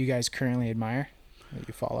you guys currently admire that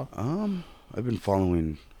you follow? I've been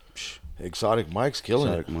following Exotic Mike's killing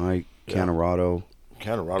Exotic it. Mike, Yeah. Canorado.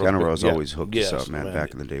 Cannarado's always hooked us up, man,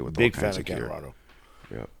 back in the day with big all kinds fan of gear. Cannarado.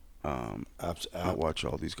 Yep. I Ab- watch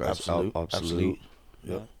all these guys. Absolute. Absolute.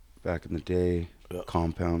 Yep. Back in the day. Yep.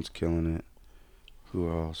 Compounds killing it. Who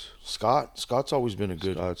else? Scott's always been a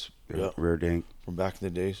good Scott's. Yep. Rare Dank. from back in the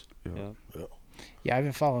days. Yeah. Yeah, I've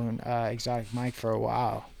been following Exotic Mike for a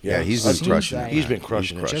while. Yeah, he's It been crushing seems it. He's like- been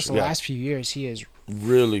crushing it. Just the Yeah. last few years, he is.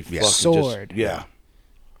 Really fucking Soared. Just, yeah.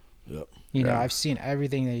 Yep. I've seen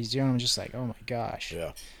everything that he's doing. I'm just like, oh my gosh.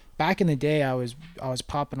 Yeah. Back in the day, I was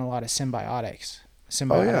popping a lot of symbiotics.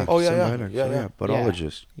 Oh yeah. Oh, yeah, yeah. Symbiotics. Yeah, yeah.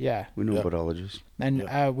 Podologist. Yeah. We know Yeah. podologist.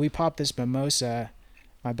 And we popped this mimosa,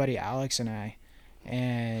 my buddy Alex and I,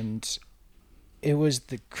 and it was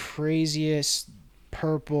the craziest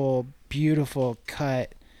purple, beautiful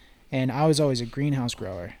cut. And I was always a greenhouse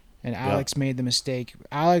grower. And Alex made the mistake.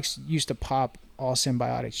 Alex used to pop all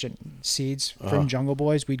symbiotic seeds from Jungle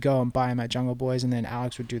Boys. We'd go and buy them at Jungle Boys, and then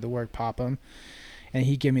Alex would do the work, pop them, and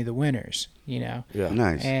he'd give me the winners, Yeah.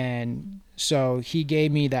 Nice. And so he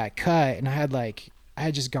gave me that cut, and I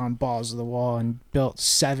had just gone balls to the wall and built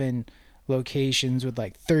 7 locations with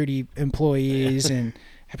like 30 employees, and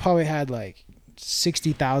I probably had like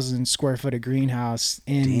 60,000 square foot of greenhouse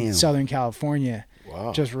in Southern California.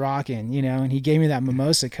 Wow. Just rocking, and he gave me that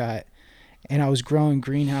mimosa cut, and I was growing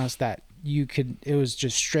greenhouse that it was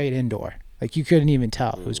just straight indoor. Like you couldn't even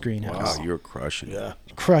tell it was greenhouse. Wow, you're crushing it. Yeah.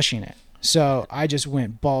 Crushing it. So I just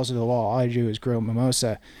went balls to the wall. All I do is grow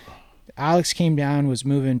mimosa. Alex came down, was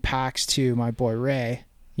moving packs to my boy Ray,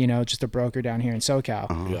 just a broker down here in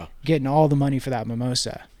SoCal, Yeah. getting all the money for that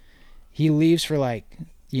mimosa. He leaves for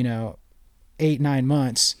 8-9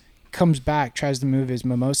 months, comes back, tries to move his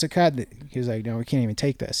mimosa cut. He was like, no, we can't even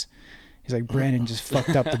take this. He's like, Brandon just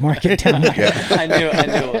fucked up the market down there. I knew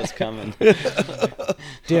it was coming.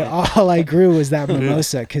 Dude, all I grew was that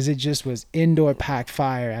mimosa because it just was indoor packed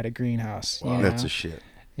fire at a greenhouse. Wow. You know? That's a shit.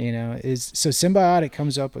 You know, so Symbiotic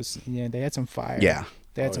comes up with, you know, they had some fire. Yeah.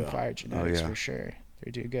 They had some fire genetics for sure.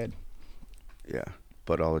 They do good. Yeah.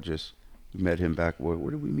 Budologist. We met him back. Where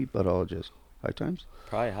did we meet Budologist? High Times?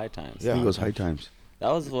 Probably High Times. Yeah, he goes High Times.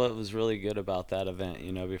 That was what was really good about that event,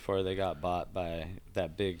 you know, before they got bought by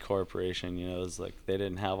that big corporation. You know, it was like they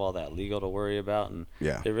didn't have all that legal to worry about, and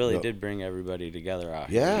it really did bring everybody together out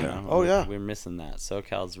here. You know? We're missing that.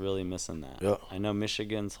 SoCal's really missing that. Yeah. I know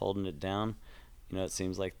Michigan's holding it down. You know, it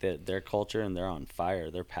seems like their culture, and they're on fire.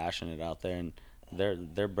 They're passionate out there, and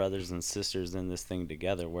they're brothers and sisters in this thing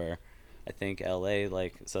together, where I think LA,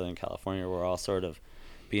 like Southern California, we're all sort of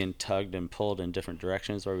being tugged and pulled in different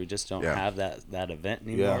directions, where we just don't have that event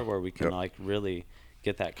anymore, where we can like really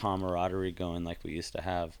get that camaraderie going like we used to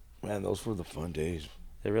have. Man, those were the fun days.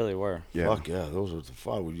 They really were. Yeah. Fuck yeah, those were the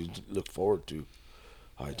fun. We used to look forward to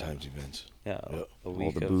High Times events. Yeah. A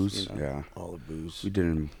week all the booze. You know, all the booze. We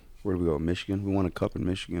did where did we go? Michigan. We won a cup in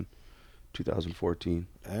Michigan, 2014.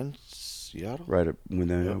 And Seattle. Right when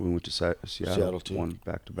we went to Seattle too. Won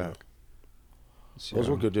back to back. Those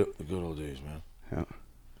were good old days, man. Yeah.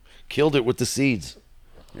 Killed it with the seeds.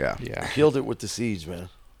 Yeah. Killed it with the seeds, man.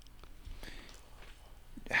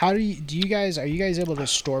 How are you guys able to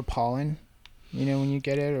store pollen, you know, when you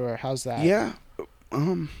get it, or how's that? Yeah.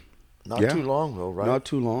 Not too long though, right? Not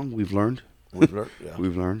too long. We've learned. Yeah.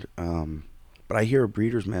 We've learned. But I hear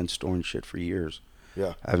breeders, man, storing shit for years.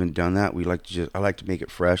 Yeah. I haven't done that. I like to make it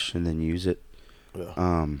fresh and then use it.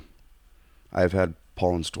 Yeah. I've had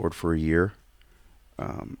pollen stored for a year,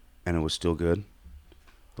 and it was still good.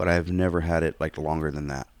 But I've never had it like longer than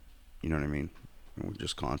that. You know what I mean? And we're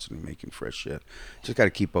just constantly making fresh shit. Just got to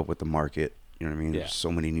keep up with the market. You know what I mean? Yeah. There's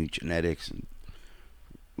so many new genetics and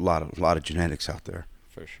a lot of genetics out there.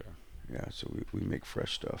 For sure. Yeah, so we make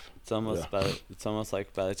fresh stuff. It's almost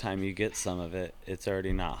like by the time you get some of it, it's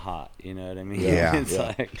already not hot. You know what I mean? Yeah. It's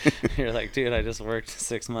like you're like, dude, I just worked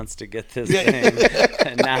 6 months to get this thing,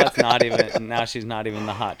 and now it's not even. Now she's not even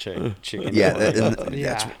the hot chicken.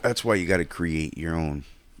 Yeah, that's why you got to create your own.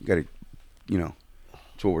 You got to, you know,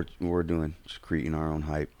 that's what we're doing. Just creating our own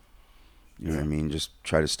hype. You know what I mean? Just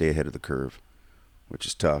try to stay ahead of the curve, which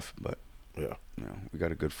is tough, but you know, we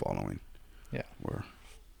got a good following. Yeah, we're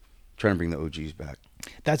trying to bring the OGs back.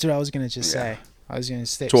 That's what I was gonna say. I was gonna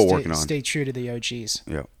stay true to the OGs.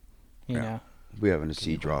 Yeah. You know. We having a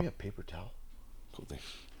seed drop. A paper towel. Cool thing.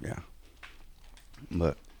 Yeah.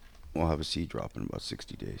 But we'll have a seed drop in about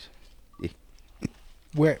 60 days.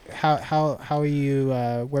 Where how are you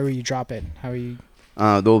where will you drop it? How are you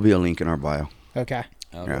there will be a link in our bio. Okay.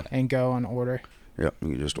 Yeah. And go on order. Yeah, you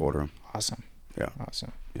can just order them. Awesome. Yeah.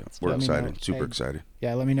 Awesome. Yeah. We're excited. Super excited.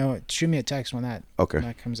 Yeah, let me know. Shoot me a text when that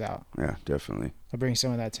comes out. Yeah, definitely. I'll bring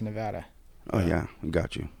some of that to Nevada. Oh yeah, we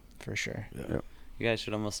got you. For sure. Yeah. Yep. You guys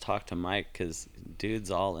should almost talk to Mike, because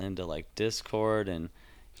dude's all into like Discord, and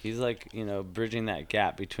he's like, you know, bridging that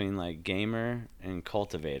gap between like gamer and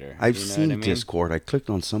cultivator. I've you know seen what I mean? Discord. I clicked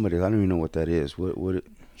on somebody. I don't even know what that is. What?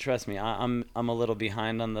 Trust me, I'm a little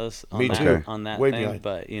behind on those. Me too. On that Way thing, behind.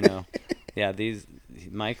 but you know, yeah,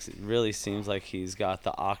 Mike really seems like he's got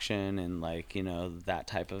the auction and like, you know, that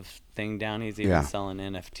type of thing down. He's even selling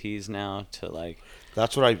NFTs now to like.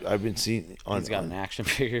 That's what I've been seeing. He's got an action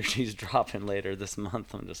figure he's dropping later this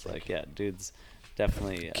month. I'm just like, yeah, dude's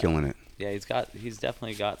definitely killing it. Yeah, he's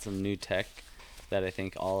definitely got some new tech that I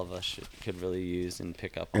think all of us could really use and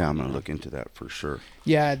pick up on. Yeah, I'm gonna look into that for sure.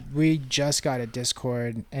 Yeah, we just got a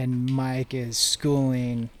Discord, and Mike is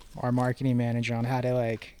schooling our marketing manager on how to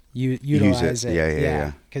like utilize it.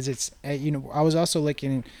 Yeah. Because it's you know, I was also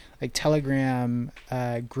looking like Telegram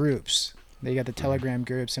groups. They got the Telegram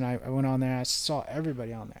groups, and I went on there. I saw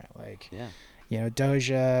everybody on there, like you know,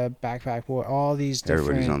 Doja, Backpack Boy, all these different.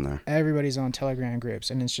 Everybody's on there. Everybody's on Telegram groups,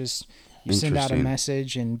 and it's just you send out a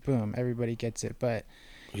message, and boom, everybody gets it. But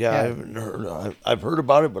I've heard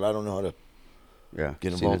about it, but I don't know how to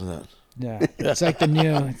get involved in that. Yeah, it's like the new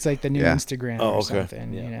Instagram or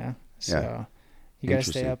something, you know. So you gotta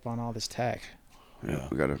stay up on all this tech. Yeah,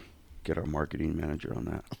 we gotta get our marketing manager on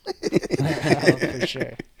that. For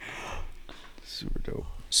sure. Super dope.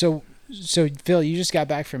 So Phil, you just got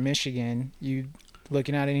back from Michigan. You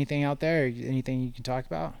looking at anything out there? Or anything you can talk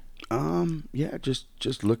about? Yeah,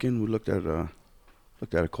 just looking. We looked at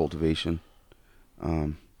a cultivation.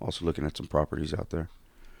 Also looking at some properties out there.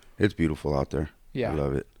 It's beautiful out there. Yeah, I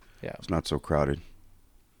love it. Yeah, it's not so crowded.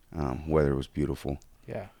 Weather was beautiful.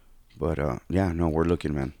 Yeah, but we're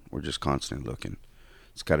looking, man. We're just constantly looking.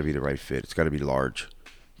 It's got to be the right fit. It's got to be large.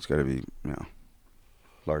 It's got to be,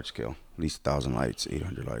 large scale, at least 1,000 lights,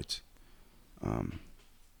 800 lights.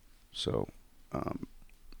 So,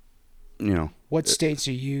 What states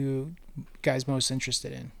are you guys most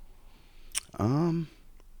interested in?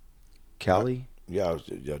 Cali. Yeah,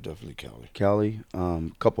 definitely Cali. Cali, a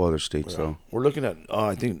couple other states though. We're looking at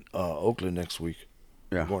I think Oakland next week.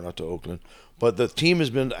 Yeah. Going out to Oakland, but the team has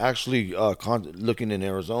been actually looking in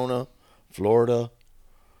Arizona, Florida,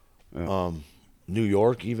 Yeah. New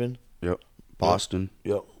York, even. Yep. Boston.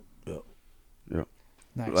 Yep.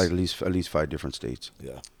 Nice. Like at least 5 different states.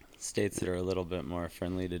 Yeah. States that are a little bit more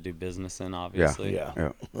friendly to do business in, obviously.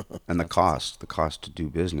 Yeah. And the cost to do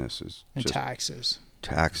business is And just taxes.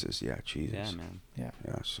 taxes. Yeah, Jesus. Yeah, man. Yeah.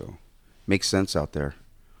 Yeah, so makes sense out there.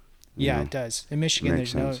 Yeah, know. it does. In Michigan,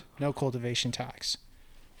 Makes there's sense. no cultivation tax.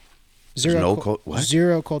 There's no what?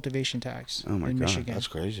 Zero cultivation tax Oh my in God. Michigan. That's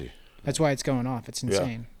crazy. That's why it's going off. It's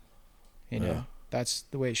insane. You know, Yeah. that's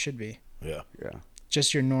the way it should be. Yeah. Yeah.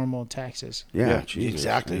 Just your normal taxes. Yeah, Jesus.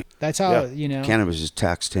 exactly. That's how Yeah. you know. Cannabis is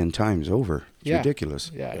taxed 10 times over. It's Yeah.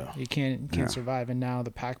 ridiculous. Yeah, Yeah. you can't Yeah. survive. And now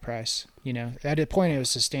the pack price, at a point it was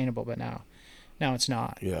sustainable, but now it's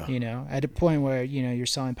not. Yeah. At a point where you're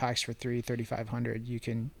selling packs for $3,500, you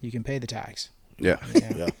can pay the tax. Yeah.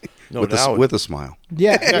 Yeah. No, with, now with a smile.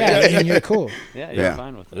 Yeah, yeah, and you're cool. Yeah, you're Yeah.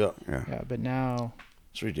 fine with it. yeah, Yeah. Yeah, but now,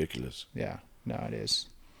 it's ridiculous. yeah, no, it is.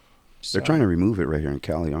 They're trying to remove it right here in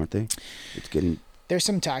Cali, aren't they? It's getting There's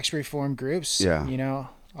some tax reform groups. Yeah.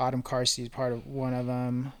 Autumn Carsey is part of one of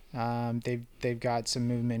them. They've got some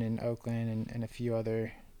movement in Oakland and a few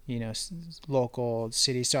other local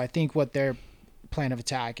cities. So I think what their plan of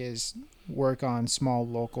attack is work on small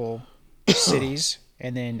local cities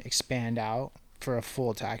and then expand out for a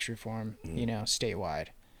full tax reform, statewide.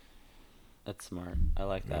 That's smart. I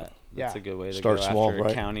like that. That's Yeah. a good way to Start go small, after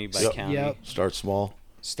right? county by Yep. county. Yep. Start small.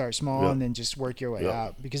 Start small Yeah. and then just work your way Yeah.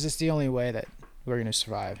 out, because it's the only way that we're going to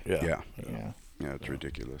survive. Yeah. yeah. You know? Yeah, it's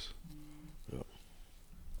ridiculous.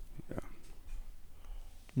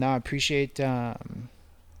 No, I appreciate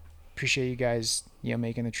you guys,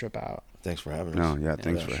 making the trip out. Thanks for having No, us. yeah,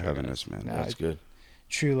 thanks Yeah, for sure, having guys. us, man. No, That's good.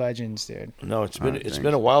 True legends, dude. No, it's been Thanks.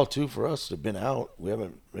 a while too for us to have been out. We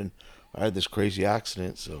haven't been. I had this crazy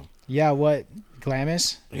accident, so Yeah, what?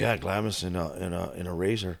 Glamis? yeah, Glamis in a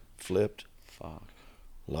razor flipped, Fuck.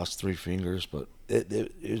 lost 3 fingers, but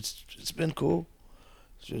it's been cool.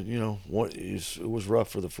 So, it was rough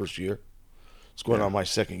for the first year. It's going on my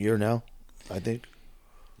second year now, I think.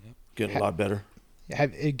 Yep. Getting a lot better.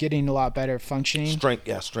 It getting a lot better functioning?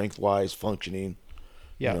 Strength wise, functioning.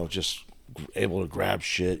 Yeah. Just able to grab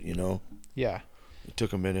shit. Yeah. It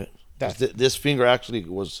took a minute. That- This finger actually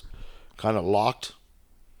was kind of locked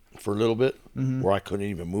for a little bit, Mm-hmm. where I couldn't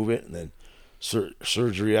even move it, and then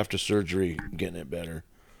surgery after surgery, getting it better.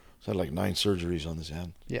 So I had like 9 surgeries on this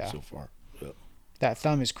hand Yeah. so far. Yep. That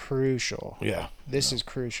thumb is crucial. Yeah. This is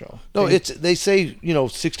crucial. No, they say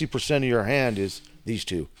 60% of your hand is these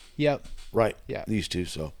two, Yep. right? Yeah. These two.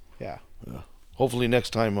 So Yeah. hopefully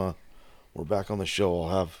next time we're back on the show,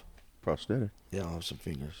 I'll have Prosthetic. I'll have some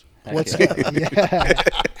fingers. Heck What's yeah. yeah.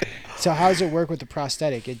 So how does it work with the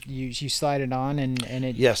prosthetic? You slide it on and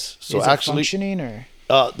it Yes. So is actually, it functioning or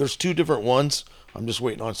there's 2 different ones. I'm just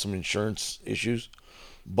waiting on some insurance issues,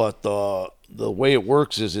 but the way it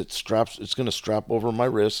works is it's going to strap over my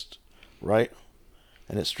wrist, right,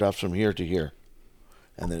 and it straps from here to here,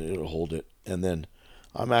 and then it'll hold it. And then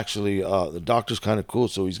I'm actually the doctor's kind of cool,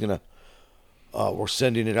 so he's gonna we're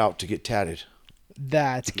sending it out to get tatted.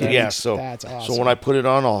 that's good. Yeah. So that's awesome. so when I put it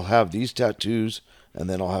on, I'll have these tattoos, and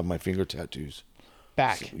then I'll have my finger tattoos.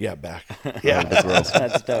 back. Yeah, back. Yeah.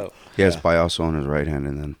 That's dope. He has Piasso on his right hand,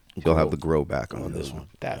 and then he'll have the grow back on this this one.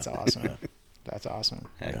 That's awesome. That's awesome.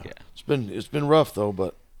 Heck yeah. It's been rough though,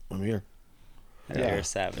 but I'm here. Yeah. You're a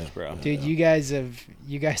savage, bro. Dude, you guys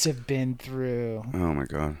have been through Oh my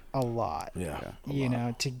God. a lot.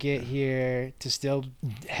 Yeah. To get here, to still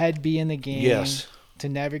be in the game. Yes. To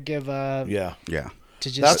never give up. Yeah. Yeah. To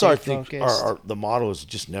just That's stay our thing. focused. The motto is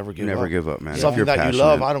just never give Never up. give up, man. Something If you're that passionate, you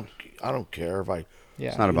love, I don't care if I. Yeah.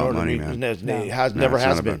 It's not about what I money, mean? man. It No. never it's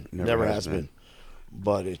has not been. about- Never has been.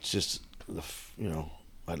 But it's just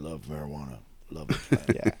I love marijuana. Love the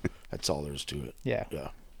plant. Yeah. That's all there is to it. Yeah. Yeah.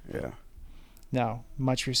 Yeah. No,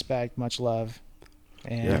 much respect, much love.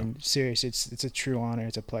 And serious, it's a true honor.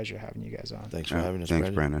 It's a pleasure having you guys on. Thanks for Yeah, having us. thanks,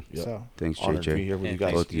 Brandon. Yep. So Thanks, Honored to be JJ. here with Yeah, you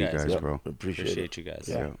guys. Both of you guys. guys, Yep. bro. Appreciate it. You guys.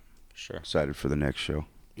 Yeah. Sure. Excited for the next show.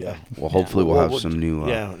 Yeah. Well, hopefully we'll have some new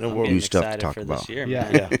yeah. And I'm we'll, getting new stuff to excited talk for about. this year, Yeah.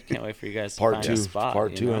 man. Yeah. Can't wait for you guys to part find two, a spot.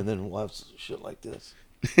 part you two, know? and then we'll have shit like this.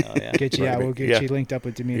 Oh yeah. Get you, we'll get you linked up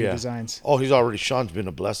with Demeter Yeah. Designs. Oh, Sean's been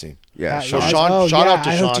a blessing. Yeah. So Yeah. Sean, shout out to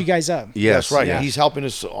I Sean. hooked you guys up. Yes. That's right. Yeah. He's helping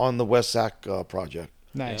us on the West Sac project.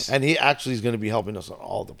 Nice. And he actually is going to be helping us on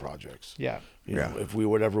all the projects. Yeah. You know, if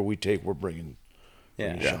whatever we take, we're bringing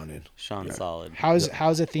Sean in. Sean's solid.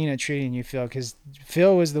 How's Athena treating you, Phil? Because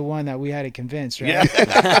Phil was the one that we had to convince, right? Yeah.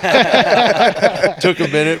 Took a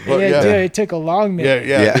minute, but Dude, it took a long minute.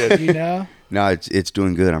 Yeah. It did. You know? No, it's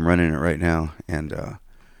doing good. I'm running it right now, and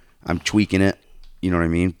I'm tweaking it. You know what I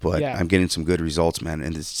mean? But I'm getting some good results, man.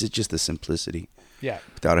 And it's just the simplicity. Yeah.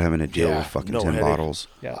 Without having to deal with fucking 10 headache. bottles.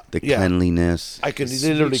 Yeah. The cleanliness. I can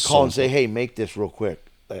literally call and say, hey, make this real quick.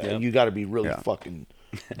 You got to be really fucking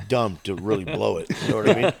dumb to really blow it. You know what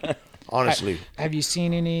I mean? Honestly. Have you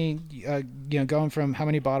seen any, going from how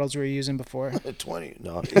many bottles were you using before? 20.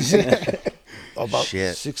 No. About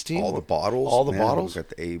 16. All the bottles. All the man, bottles. We got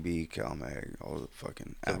the AB, CalMag, all the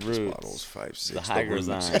fucking Atlas Roots, bottles, 5, 6. the high Roots,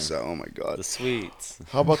 Crossan, oh my God. the sweets.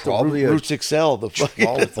 How about Probably the a Roots XL? The fucking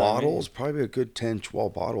 12 bottles, probably a good 10,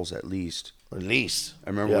 12 bottles at least. At least. I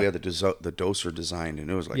remember we had the doser designed, and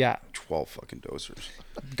it was like 12 fucking dosers.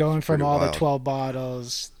 Going from Pretty all wild. the 12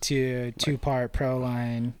 bottles to 2-part Pro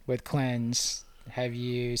line with cleanse, have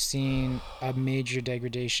you seen a major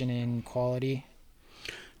degradation in quality?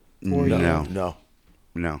 No.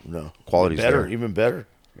 Quality's better, there. even better.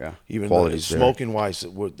 Yeah, Even quality's there. smoking wise,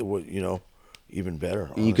 even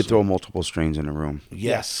better. And you could throw multiple strains in a room.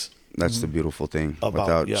 Yes. That's the beautiful thing.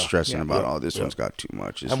 About- without stressing about, this yeah. one's got too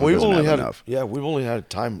much. This And one we've doesn't only have had enough. we've only had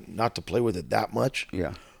time not to play with it that much.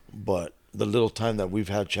 Yeah. But the little time that we've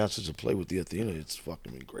had chances to play with the Athena, it's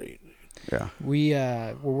fucking been great. Yeah.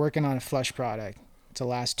 We're working on a flush product. It's a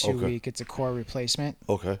last 2 week. It's a core replacement.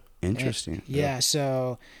 Okay. Interesting.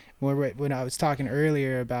 So when I was talking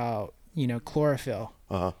earlier about chlorophyll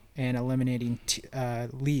and eliminating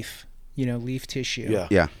leaf tissue.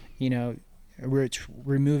 Yeah. We're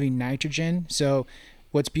removing nitrogen. So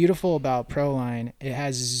what's beautiful about Proline, it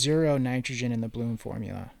has 0 nitrogen in the bloom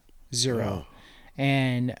formula. 0.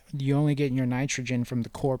 And you only get your nitrogen from the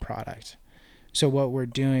core product. So what we're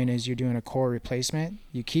doing is you're doing a core replacement.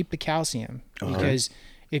 You keep the calcium because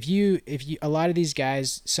if you a lot of these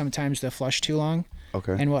guys sometimes they'll flush too long.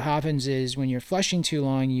 Okay. And what happens is when you're flushing too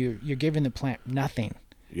long, you're giving the plant nothing.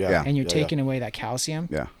 Yeah. And you're taking away that calcium.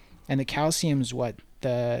 Yeah. And the calcium is what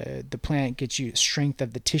the plant gets you strength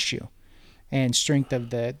of the tissue and strength of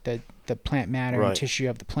the plant matter and tissue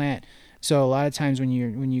of the plant. So a lot of times when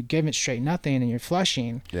you give it straight nothing and you're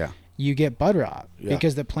flushing, you get bud rot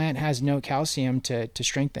because the plant has no calcium to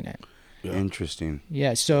strengthen it. Yeah. Interesting.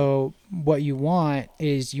 Yeah. So what you want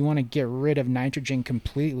is you want to get rid of nitrogen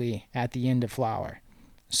completely at the end of flower.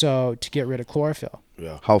 So to get rid of chlorophyll.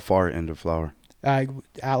 Yeah. How far into flower?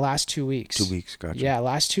 Last 2 weeks. 2 weeks. Gotcha. Yeah,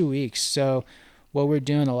 last 2 weeks. So what we're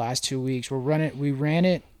doing the last 2 weeks, we ran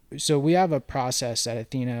it. So we have a process at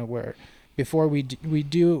Athena where before we're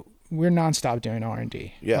nonstop doing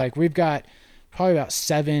R&D. Yeah. Like we've got probably about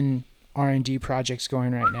 7 R&D projects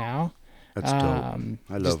going right now. That's dope.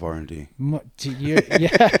 I love R&D.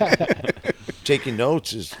 Taking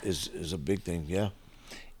notes is a big thing. Yeah.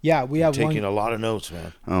 Yeah, we have taking a lot of notes,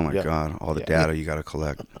 man. Oh my God, all the data you got to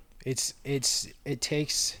collect. It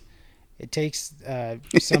takes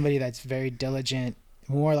somebody that's very diligent,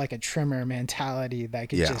 more like a trimmer mentality that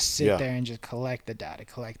could just sit there and just collect the data.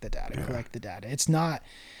 It's not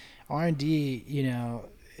R&D,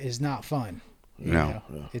 is not fun. No.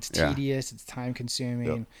 It's tedious, it's time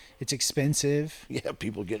consuming, it's expensive. Yeah,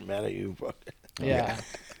 people get mad at you. Yeah.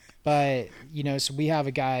 But, so we have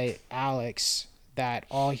a guy, Alex, that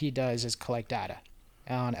all he does is collect data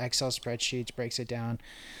on Excel spreadsheets, breaks it down.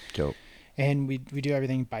 Dope. And we do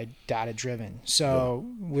everything by data driven. So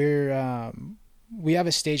we have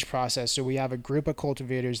a stage process. So we have a group of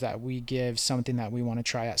cultivators that we give something that we want to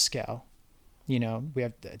try at scale. We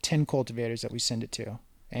have 10 cultivators that we send it to,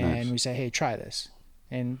 and we say, hey, try this.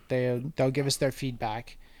 And they'll give us their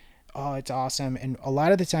feedback. Oh, it's awesome. And a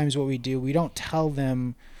lot of the times what we do, we don't tell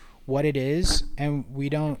them what it is, and we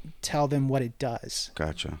don't tell them what it does.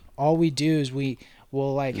 Gotcha. All we do is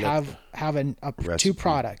we'll have 2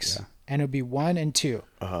 products, and it'll be 1 and 2.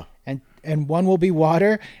 And one will be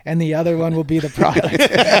water, and the other one will be the product.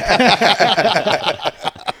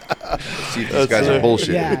 See if these guys are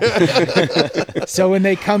bullshit. Yeah. So when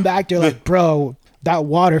they come back, they're like, bro, that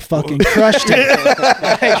water fucking crushed it.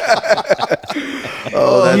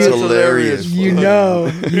 Oh, that's hilarious.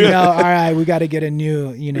 All right, we got to get a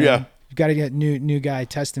new, we got to get new guy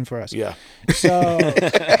testing for us. Yeah. So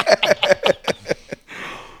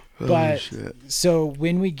But shit. so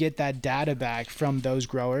when we get that data back from those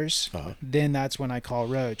growers, then that's when I call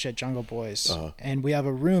Roach at Jungle Boys. And we have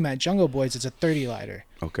a room at Jungle Boys. It's a 30 lighter.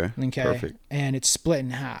 Okay. Perfect. And it's split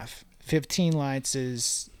in half. 15 lights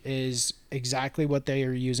is exactly what they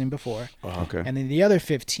were using before. Okay. And then the other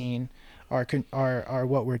 15 are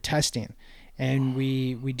what we're testing. And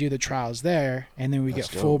we do the trials there, and then we get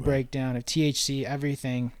full breakdown of THC,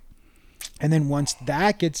 everything. And then once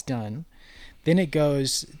that gets done, then it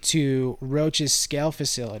goes to Roach's scale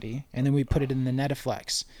facility, and then we put it in the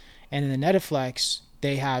Netaflex. And in the Netaflex,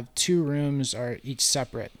 they have 2 rooms are each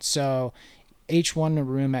separate. So each one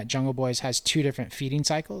room at Jungle Boys has 2 different feeding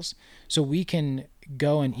cycles. So we can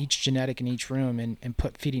go in each genetic in each room and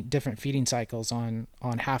put different feeding cycles on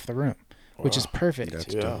half the room, which is perfect. That's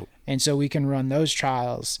dope. And so we can run those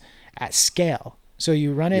trials at scale. So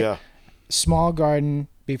you run it small garden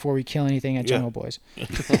before we kill anything at Jungle Boys.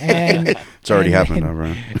 And it's already happened,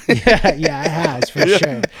 right? Yeah, it has for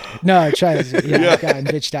sure. No, it tries. Yeah, I've gotten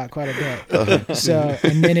bitched out quite a bit. So,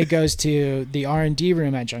 and then it goes to the R&D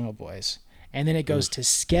room at Jungle Boys. And then it goes to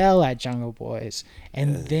scale at Jungle Boys,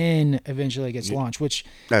 and then eventually it gets launched, which...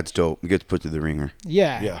 That's dope. It gets put through the ringer.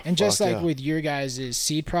 Yeah. And just like with your guys'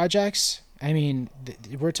 seed projects, I mean,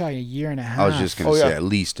 we're talking a year and a half. I was just going to say at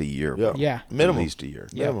least a year. Yeah. Minimum. At least a year.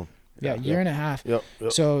 Minimum. Yeah, year and a half. Yep.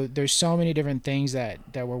 So there's so many different things that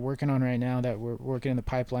we're working on right now that we're working in the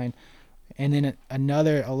pipeline. And then a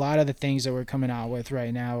lot of the things that we're coming out with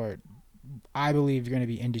right now are, I believe, going to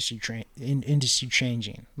be industry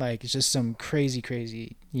changing. Like, it's just some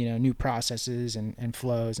crazy, new processes and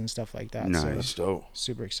flows and stuff like that. Nice. So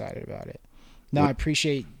super excited about it. No, I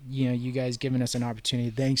appreciate, you guys giving us an opportunity.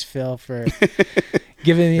 Thanks, Phil, for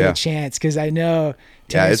giving me a chance, because I know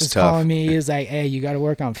Terrence was calling me. He was like, "Hey, you got to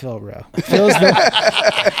work on Phil, bro." Phil's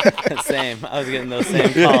the same. I was getting those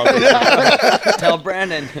same calls. Tell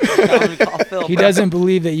Brandon. Tell him to call Phil. He doesn't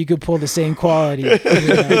believe that you could pull the same quality.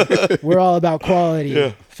 We're all about quality.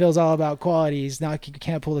 Yeah. Phil's all about quality. He's not. You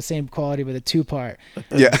can't pull the same quality with a 2-part.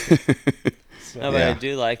 Yeah. No, but I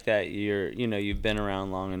do like that you've been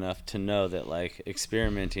around long enough to know that, like,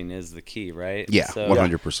 experimenting is the key, right? Yeah, so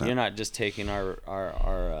 100%. You're not just taking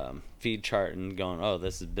our feed chart and going, oh,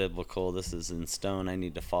 this is biblical, this is in stone, I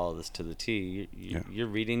need to follow this to the T. You're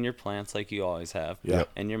reading your plants like you always have,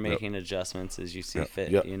 and you're making adjustments as you see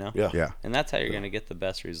fit, Yeah. And that's how you're going to get the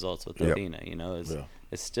best results with Athena,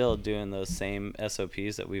 is still doing those same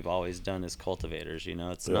SOPs that we've always done as cultivators,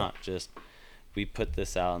 It's not just... we put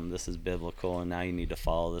this out and this is biblical and now you need to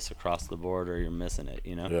follow this across the board or you're missing it,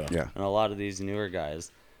 Yeah. And a lot of these newer guys,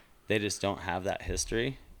 they just don't have that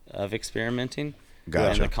history of experimenting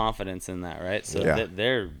and the confidence in that, right? So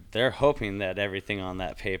they're hoping that everything on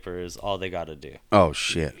that paper is all they got to do. Oh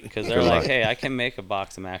shit! Because they're like, hey, I can make a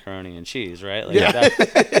box of macaroni and cheese, right? Like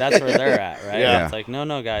that's where they're at, right? Yeah. It's like,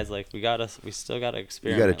 no, guys, like we still gotta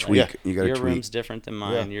experiment. You gotta tweak. You gotta your tweak. room's different than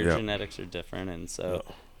mine. Your genetics are different, and so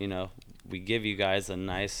we give you guys a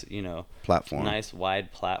nice, platform, nice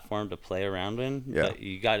wide platform to play around in. Yeah. But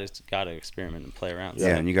you gotta experiment and play around.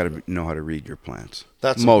 Yeah, and you gotta know how to read your plants.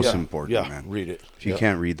 That's most important, man. Read it. If you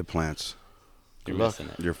can't read the plants, you're missing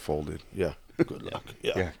it. You're folded. Yeah. Good luck.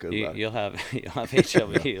 Yeah. Good luck. You'll have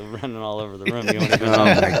HLV running all over the room. You won't even oh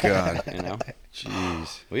know. my god.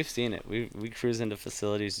 Jeez. We've seen it. We cruise into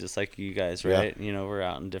facilities just like you guys, right? Yeah. We're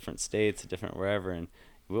out in different states, different wherever, and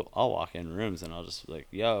I'll walk in rooms and I'll just be like,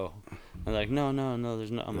 yo. I'm like, no,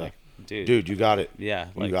 there's no. I'm like, dude, you got it. Yeah,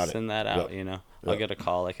 you like got send that out. I'll Yep. get a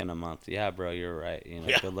call like in a month. Yeah, bro, you're right.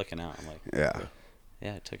 Good looking out. I'm like,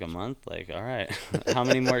 yeah, it took a month. Like, all right, how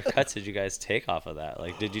many more cuts did you guys take off of that?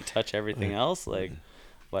 Like, did you touch everything else? Like,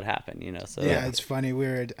 what happened? So yeah, it's funny. We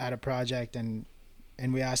were at a project and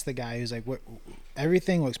we asked the guy who's like, "What?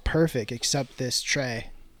 Everything looks perfect except this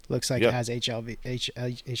tray. Looks like it has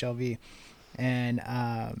HLV." And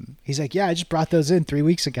he's like, "Yeah, I just brought those in 3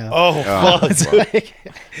 weeks ago." Oh, fuck. It's like,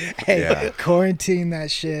 hey, quarantine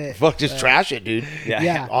that shit. Fuck, just trash it, dude.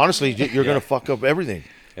 Yeah. Honestly, you're gonna fuck up everything.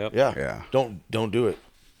 Yep. Yeah. Don't do it.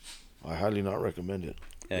 I highly not recommend it.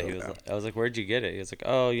 Yeah, I was like, "Where'd you get it?" He was like,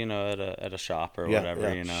 "Oh, at a shop or whatever."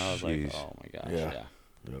 I was like, "Oh my gosh, yeah."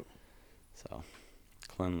 Yep. So,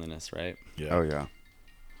 cleanliness, right? Yeah. Oh yeah,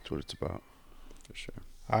 that's what it's about. For sure.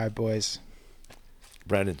 All right, boys.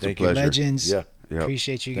 Brandon, thank you. pleasure. Legends. Yeah. Yep.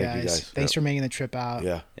 Appreciate you Thank you guys. guys. Thanks for making the trip out.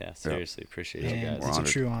 Yeah. Yeah, seriously, appreciate you And guys. it's a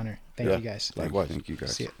honored. true honor. Thank you guys. Likewise. Thank you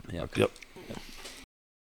guys. See ya. Yep. Yep.